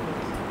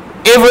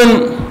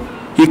 Even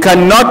he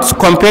cannot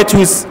compare to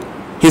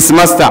his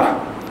master.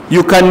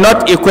 You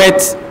cannot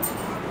equate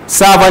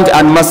servant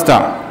and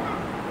master.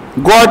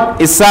 God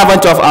is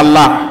servant of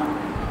Allah,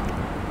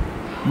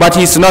 but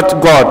he is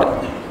not God.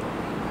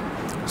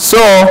 So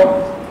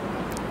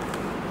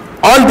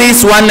all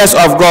this oneness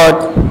of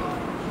God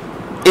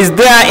is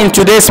there in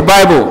today's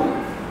Bible,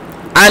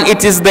 and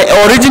it is the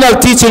original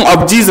teaching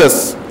of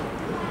Jesus,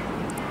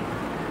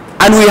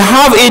 and we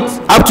have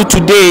it up to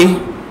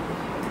today.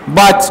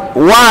 But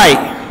why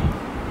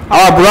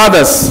our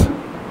brothers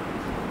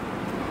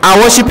are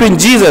worshiping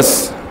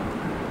Jesus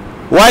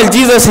while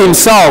Jesus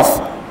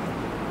himself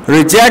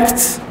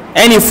rejects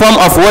any form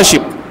of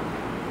worship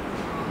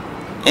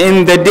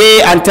in the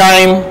day and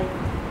time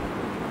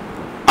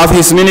of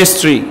his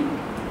ministry?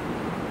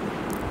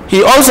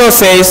 He also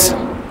says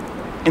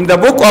in the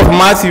book of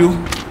Matthew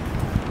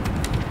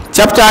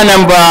chapter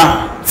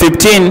number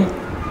 15,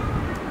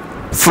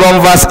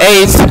 from verse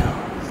 8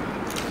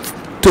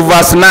 to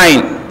verse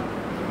 9,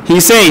 he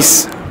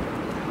says,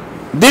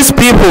 these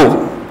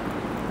people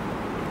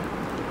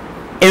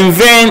in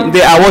vain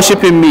they are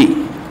worshiping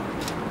me.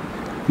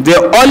 They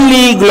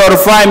only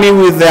glorify me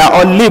with their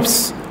own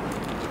lips,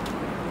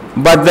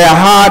 but their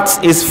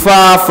heart is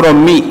far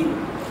from me.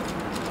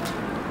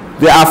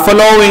 They are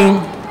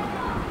following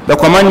the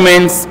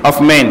commandments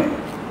of men.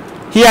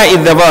 Here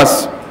is the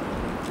verse.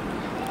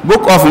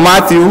 Book of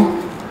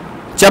Matthew,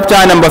 chapter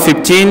number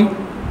 15,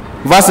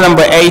 verse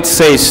number 8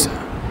 says,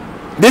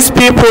 This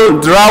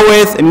people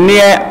draweth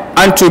near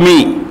unto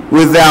me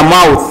with their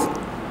mouth,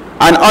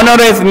 and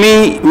honoreth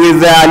me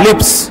with their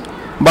lips,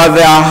 but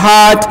their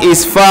heart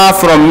is far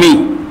from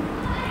me.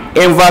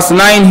 In verse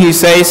 9 he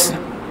says,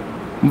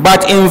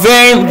 but in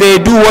vain they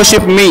do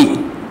worship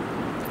me,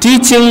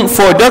 teaching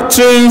for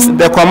doctrines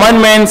the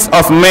commandments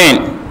of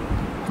men.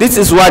 This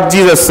is what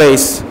Jesus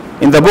says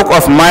in the book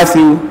of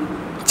Matthew,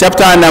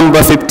 chapter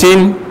number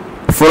 15,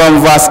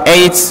 from verse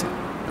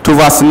 8 to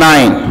verse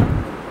 9.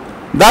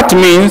 That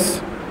means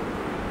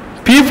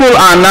people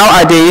are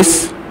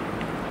nowadays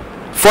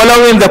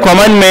following the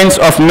commandments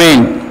of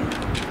men.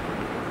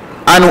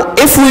 And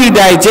if we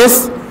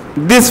digest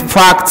these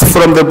facts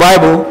from the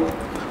Bible,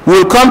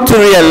 we'll come to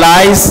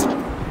realize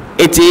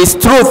it is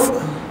truth.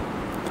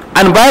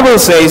 And Bible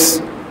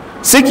says,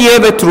 seek ye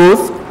the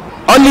truth,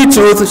 only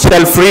truth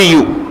shall free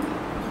you.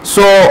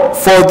 So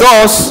for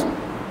those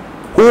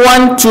who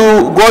want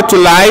to go to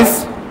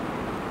life,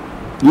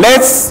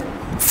 let's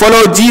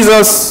follow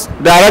Jesus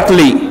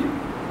directly,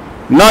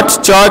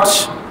 not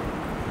church,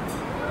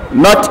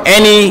 not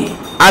any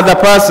other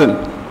person,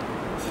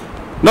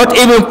 not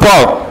even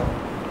Paul,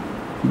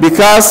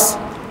 because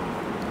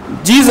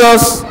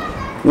Jesus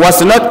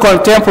was not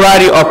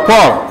contemporary of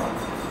Paul.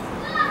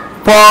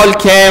 Paul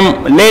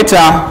came later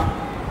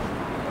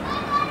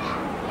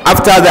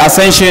after the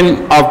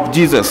ascension of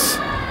Jesus.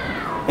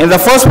 In the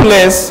first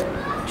place,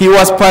 he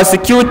was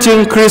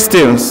persecuting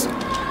Christians.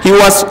 He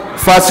was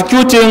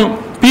persecuting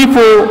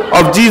people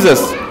of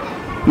Jesus,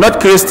 not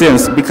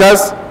Christians,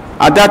 because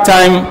at that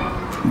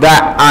time there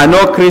are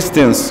no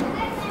Christians.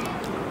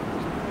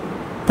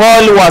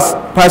 Paul was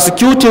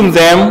persecuting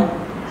them,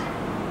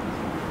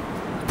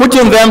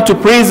 putting them to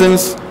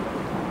prisons.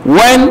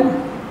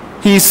 When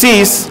he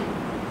sees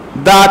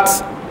that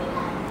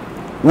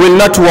will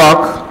not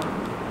work,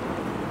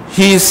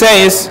 he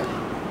says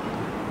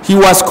he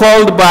was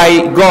called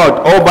by God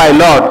or by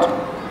Lord,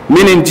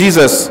 meaning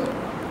Jesus,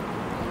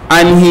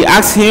 and he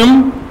asked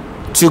him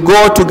to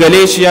go to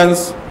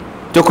Galatians,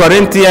 to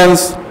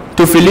Corinthians,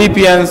 to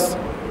Philippians,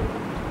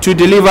 to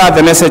deliver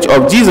the message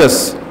of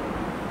Jesus.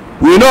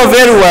 We know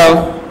very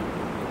well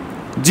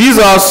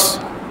Jesus,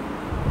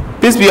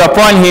 peace be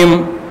upon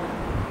him,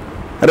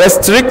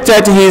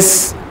 restricted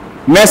his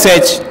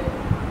message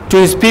to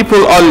his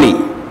people only,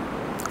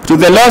 to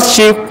the lost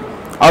sheep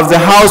of the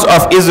house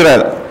of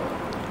Israel.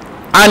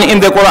 And in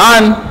the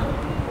Quran,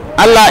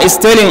 Allah is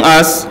telling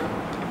us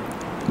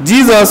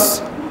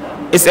Jesus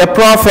is a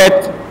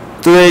prophet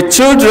to the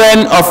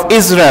children of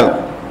Israel,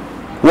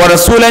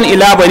 وَرَسُولًا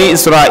إِلَىٰ بَنِي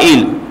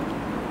إِسْرَائِيلِ.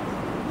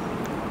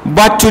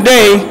 But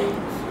today,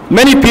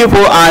 many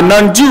people are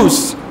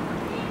non-Jews.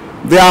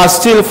 They are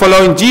still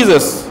following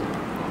Jesus.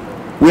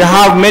 We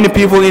have many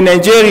people in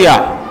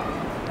Nigeria.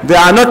 They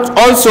are not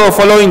also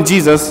following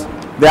Jesus.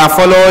 They are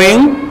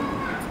following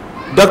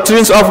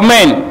doctrines of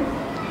men,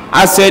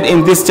 as said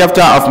in this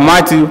chapter of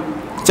Matthew,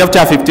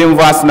 chapter 15,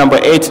 verse number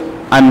 8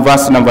 and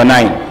verse number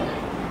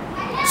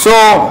 9. So,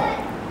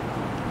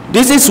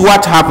 this is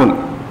what happened.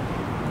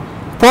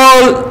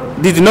 Paul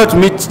did not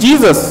meet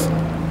Jesus,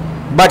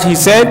 but he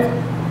said,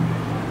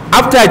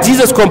 after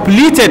Jesus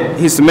completed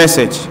his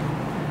message,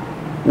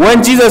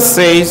 when Jesus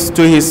says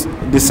to his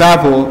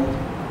disciple,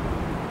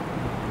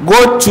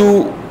 go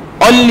to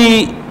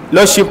only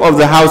lordship of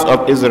the house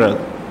of Israel.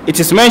 It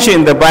is mentioned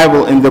in the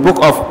Bible in the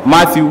book of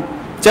Matthew,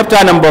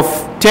 chapter number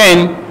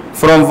 10,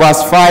 from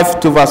verse 5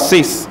 to verse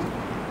 6.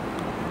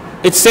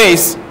 It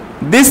says,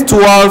 these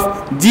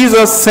 12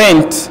 Jesus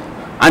sent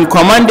and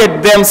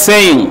commanded them,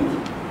 saying,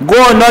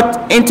 go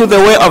not into the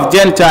way of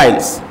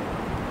Gentiles,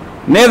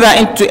 neither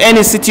into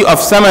any city of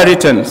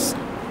Samaritans,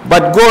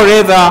 but go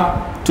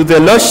rather to the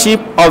lordship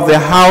of the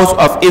house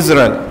of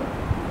Israel.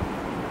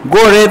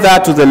 Go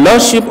rather to the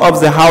lordship of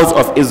the house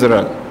of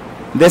Israel.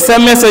 The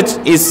same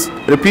message is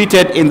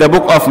repeated in the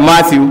book of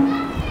Matthew,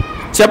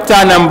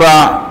 chapter number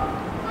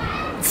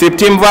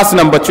 15, verse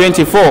number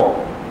 24.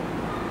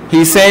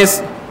 He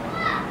says,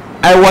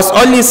 I was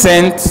only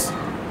sent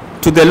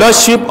to the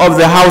lordship of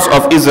the house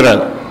of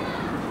Israel.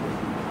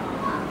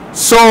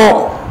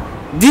 So,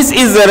 this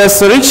is the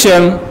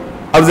resurrection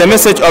of the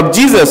message of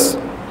Jesus.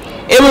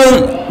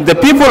 Even the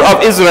people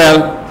of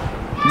Israel,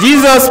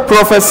 Jesus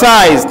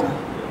prophesied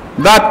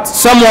that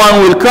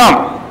someone will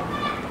come.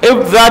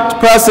 If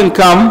that person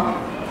come,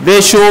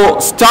 they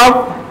should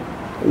stop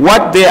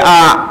what they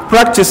are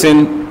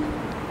practicing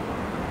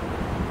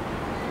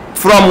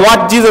from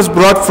what Jesus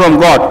brought from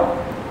God.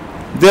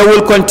 They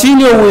will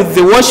continue with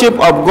the worship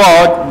of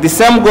God, the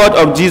same God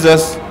of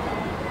Jesus,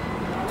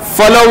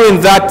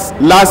 following that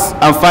last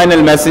and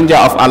final messenger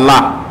of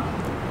Allah.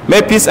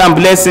 May peace and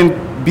blessing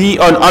be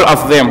on all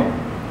of them.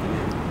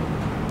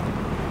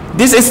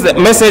 This is the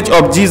message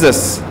of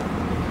Jesus.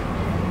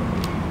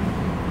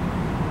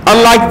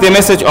 Unlike the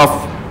message of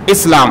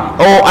Islam,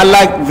 or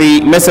unlike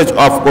the message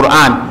of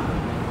Quran.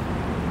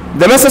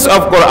 The message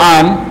of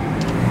Quran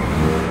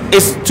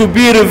is to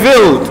be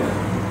revealed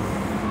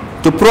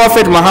to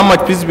Prophet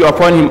Muhammad, peace be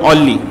upon him,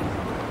 only,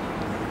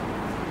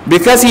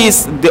 because he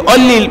is the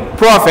only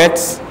prophet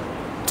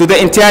to the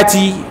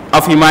entirety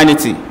of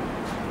humanity.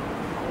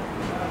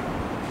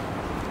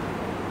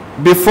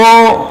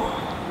 before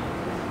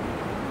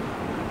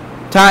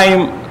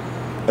time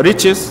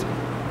reaches,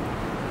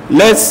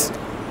 let's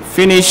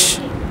finish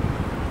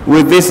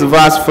with this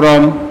verse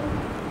from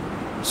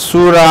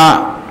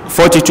Surah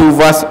 42,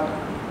 verse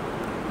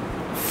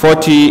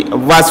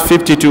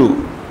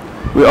 52.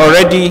 We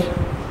already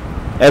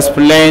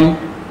explained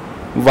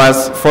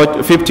verse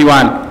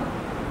 51.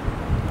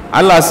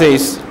 Allah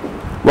says,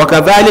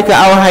 وَكَذَلِكَ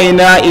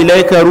أَوْحَيْنَا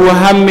إِلَيْكَ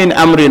رُوحًا مِّنْ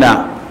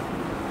أَمْرِنَا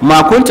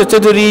مَا كُنْتَ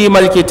تَدْرِي مَا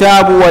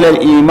الْكِتَابُ وَلَا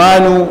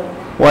الْإِيمَانُ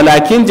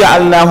وَلَكِنْ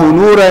جَعَلْنَاهُ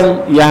نُورًا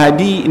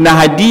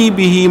نَهْدِي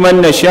بِهِ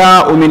مَن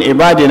نَّشَاءُ مِنْ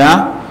عِبَادِنَا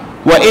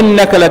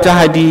وَإِنَّكَ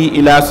لَتَهْدِي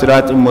إِلَى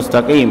صِرَاطٍ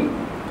مُسْتَقِيمٍ.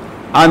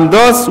 And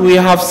thus we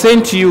have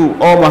sent to you,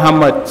 O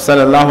Muhammad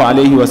sallallahu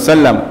alayhi wa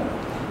sallam,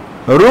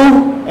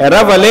 Ruh, a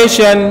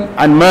revelation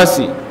and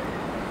mercy.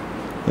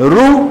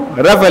 Ruh,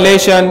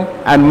 revelation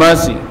and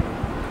mercy.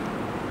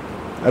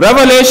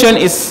 Revelation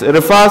is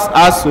refers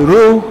as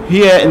Ruh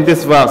here in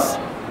this verse,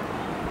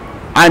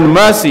 and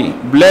mercy,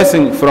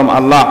 blessing from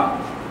Allah.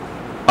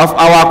 Of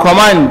our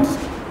command,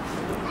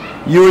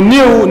 you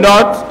knew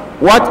not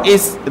what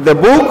is the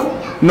book,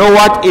 nor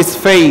what is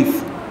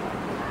faith,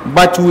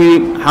 but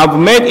we have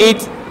made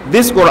it,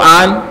 this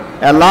Quran,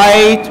 a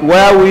light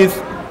wherewith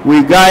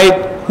we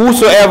guide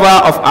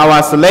whosoever of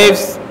our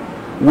slaves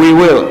we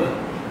will.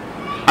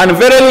 And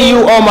verily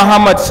you, O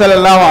Muhammad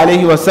sallallahu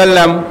alayhi wa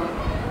sallam,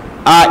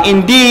 are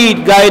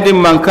indeed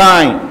guiding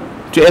mankind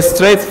to a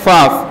straight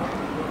path,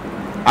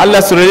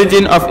 Allah's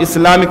religion of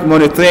Islamic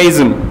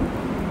monotheism.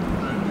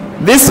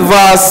 This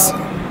verse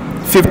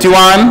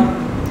 51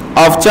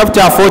 of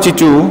chapter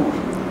 42,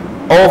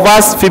 or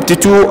verse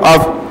 52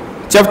 of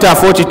chapter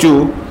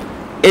 42,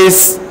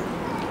 is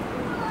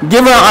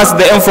giving us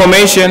the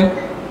information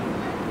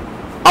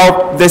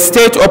of the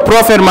state of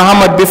Prophet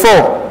Muhammad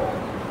before.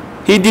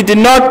 He did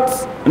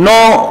not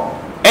know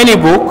any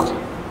book,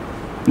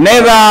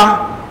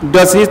 neither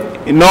does he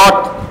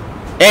not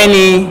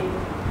any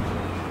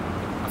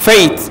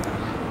faith,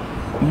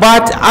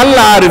 but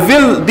Allah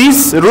revealed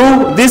this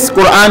rule, this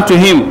Quran to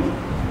him,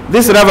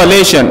 this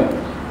revelation,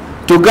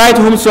 to guide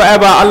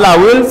whomsoever Allah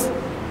wills,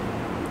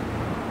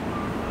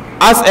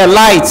 as a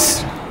light.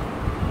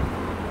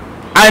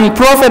 And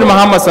Prophet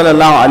Muhammad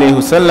sallallahu alaihi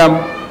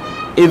wasallam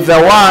is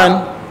the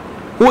one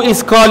who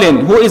is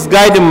calling, who is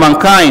guiding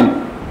mankind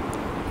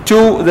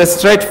to the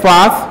straight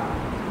path,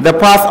 the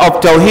path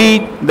of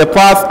Tawheed, the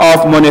path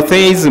of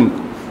monotheism.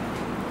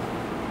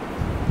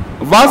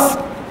 Verse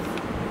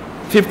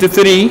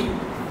 53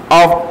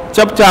 of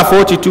chapter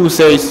 42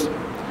 says,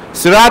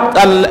 صراط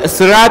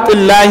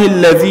الله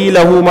الذي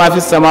له ما في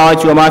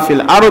السماوات وما في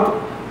الأرض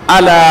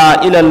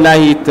ألا إلى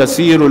الله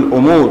تسير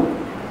الأمور.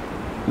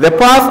 The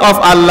path of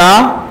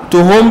Allah,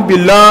 to whom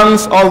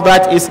belongs all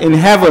that is in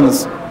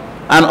heavens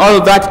and all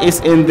that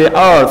is in the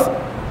earth.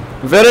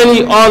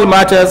 Verily all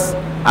matters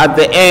at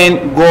the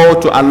end go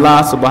to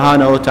Allah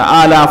subhanahu wa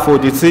ta'ala for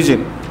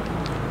decision.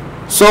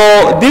 So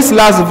this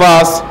last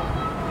verse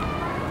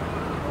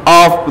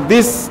of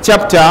this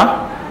chapter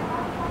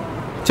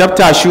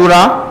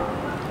Shura,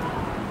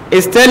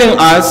 is telling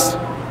us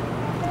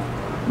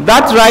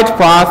that right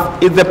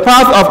path is the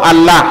path of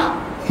Allah.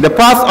 The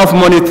path of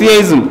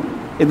monotheism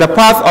is the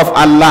path of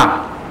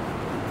Allah.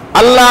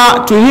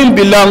 Allah, to him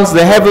belongs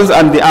the heavens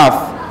and the earth,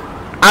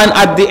 and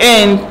at the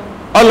end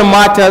all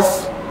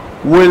matters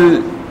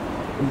will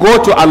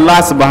go to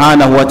Allah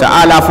subhanahu wa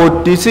ta'ala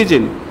for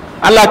decision.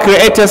 Allah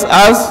created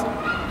us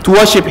to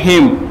worship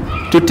him,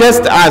 to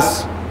test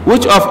us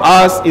which of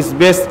us is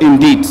best in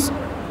deeds.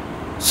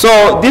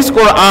 So this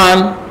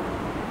Quran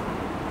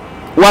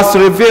was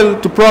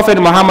revealed to Prophet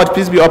Muhammad,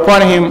 peace be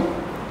upon him,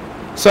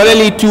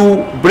 solely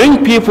to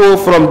bring people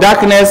from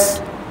darkness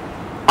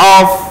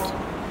of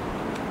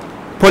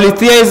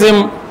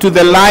polytheism to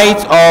the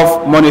light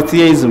of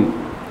monotheism,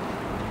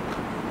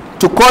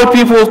 to call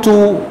people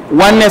to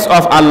oneness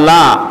of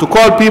Allah, to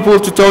call people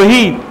to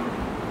Tawheed,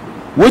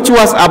 which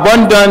was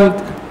abandoned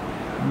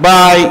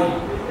by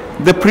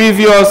the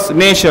previous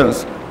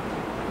nations.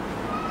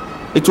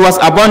 It was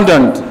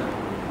abandoned,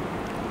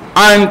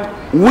 and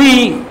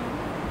we,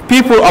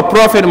 people of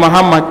Prophet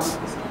Muhammad,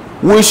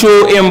 we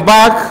should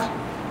embark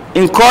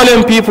in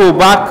calling people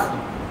back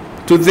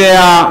to their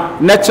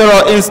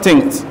natural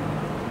instinct,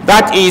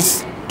 that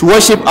is to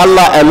worship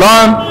Allah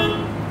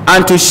alone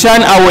and to shun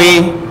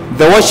away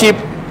the worship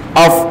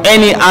of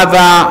any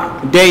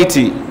other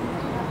deity.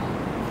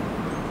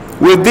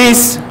 With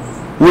this,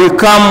 we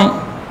come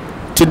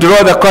to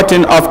draw the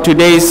curtain of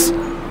today's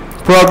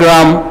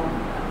program,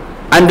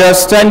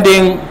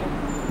 understanding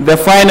the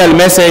final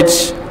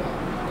message.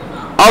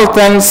 All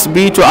thanks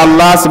be to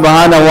Allah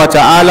subhanahu wa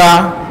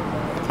ta'ala,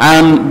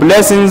 and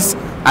blessings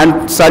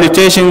and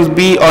salutations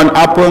be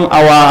upon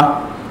our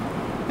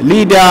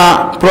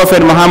leader,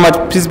 Prophet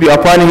Muhammad, peace be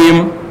upon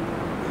him.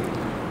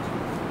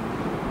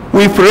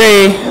 We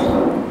pray,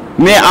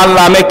 may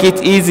Allah make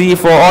it easy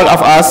for all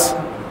of us.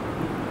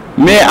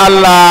 May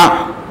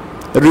Allah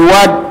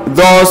reward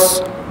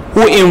those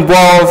who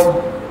involve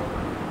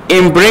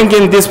in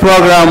bringing this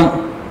program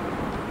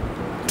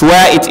to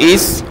where it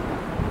is.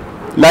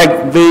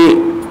 like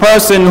the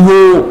person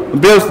who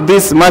built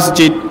this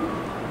masjid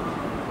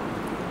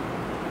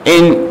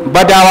in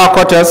Badawa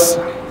quarters,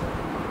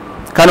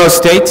 Kano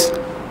State,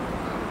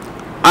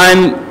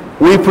 and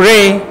we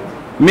pray,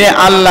 may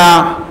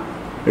Allah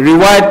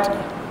reward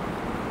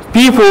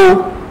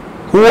people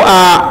who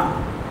are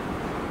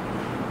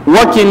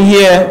working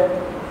here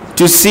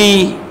to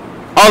see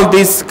all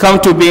this come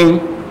to being.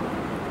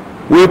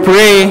 We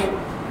pray,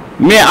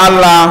 may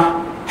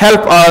Allah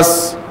help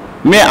us,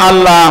 may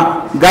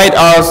Allah guide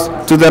us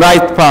to the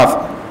right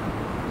path.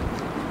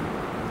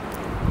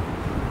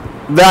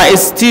 There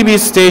is TV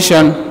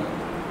station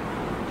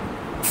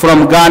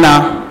from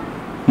Ghana,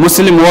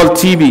 Muslim World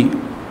TV.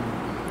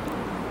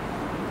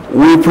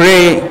 We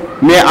pray,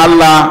 may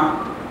Allah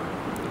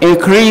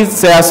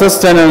increase their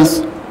sustenance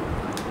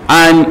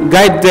and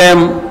guide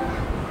them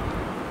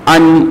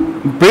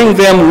and bring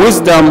them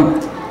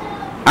wisdom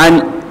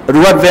and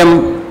reward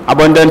them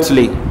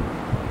abundantly.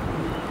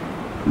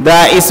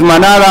 There is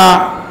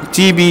Manara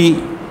TV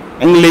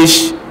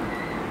English.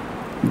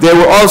 They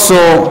will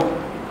also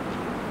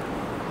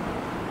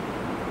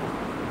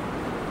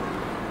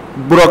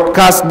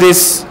broadcast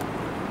this,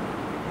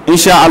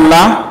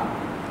 inshallah.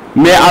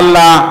 May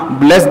Allah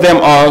bless them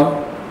all.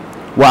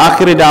 Wa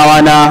akhir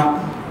da'wana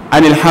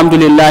anil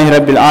hamdulillahi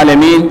rabbil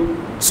alamin.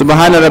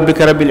 Subhana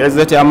rabbika rabbil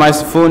izzati amma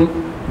yasifun.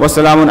 Wa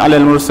salamun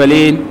alal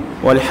mursalin.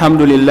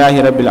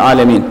 Walhamdulillahi rabbil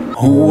alamin.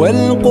 هو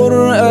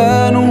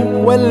القرآن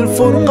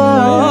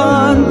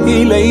والفرقان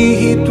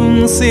إليه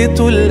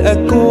تنصت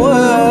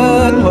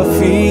الأكوان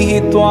وفيه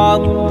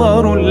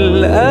تعطر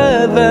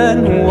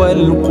الآذان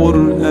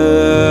والقرآن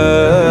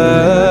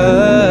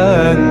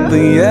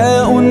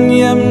ضياء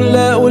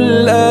يملأ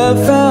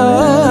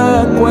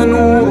الآفاق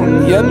ونور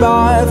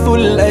يبعث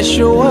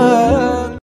الأشواق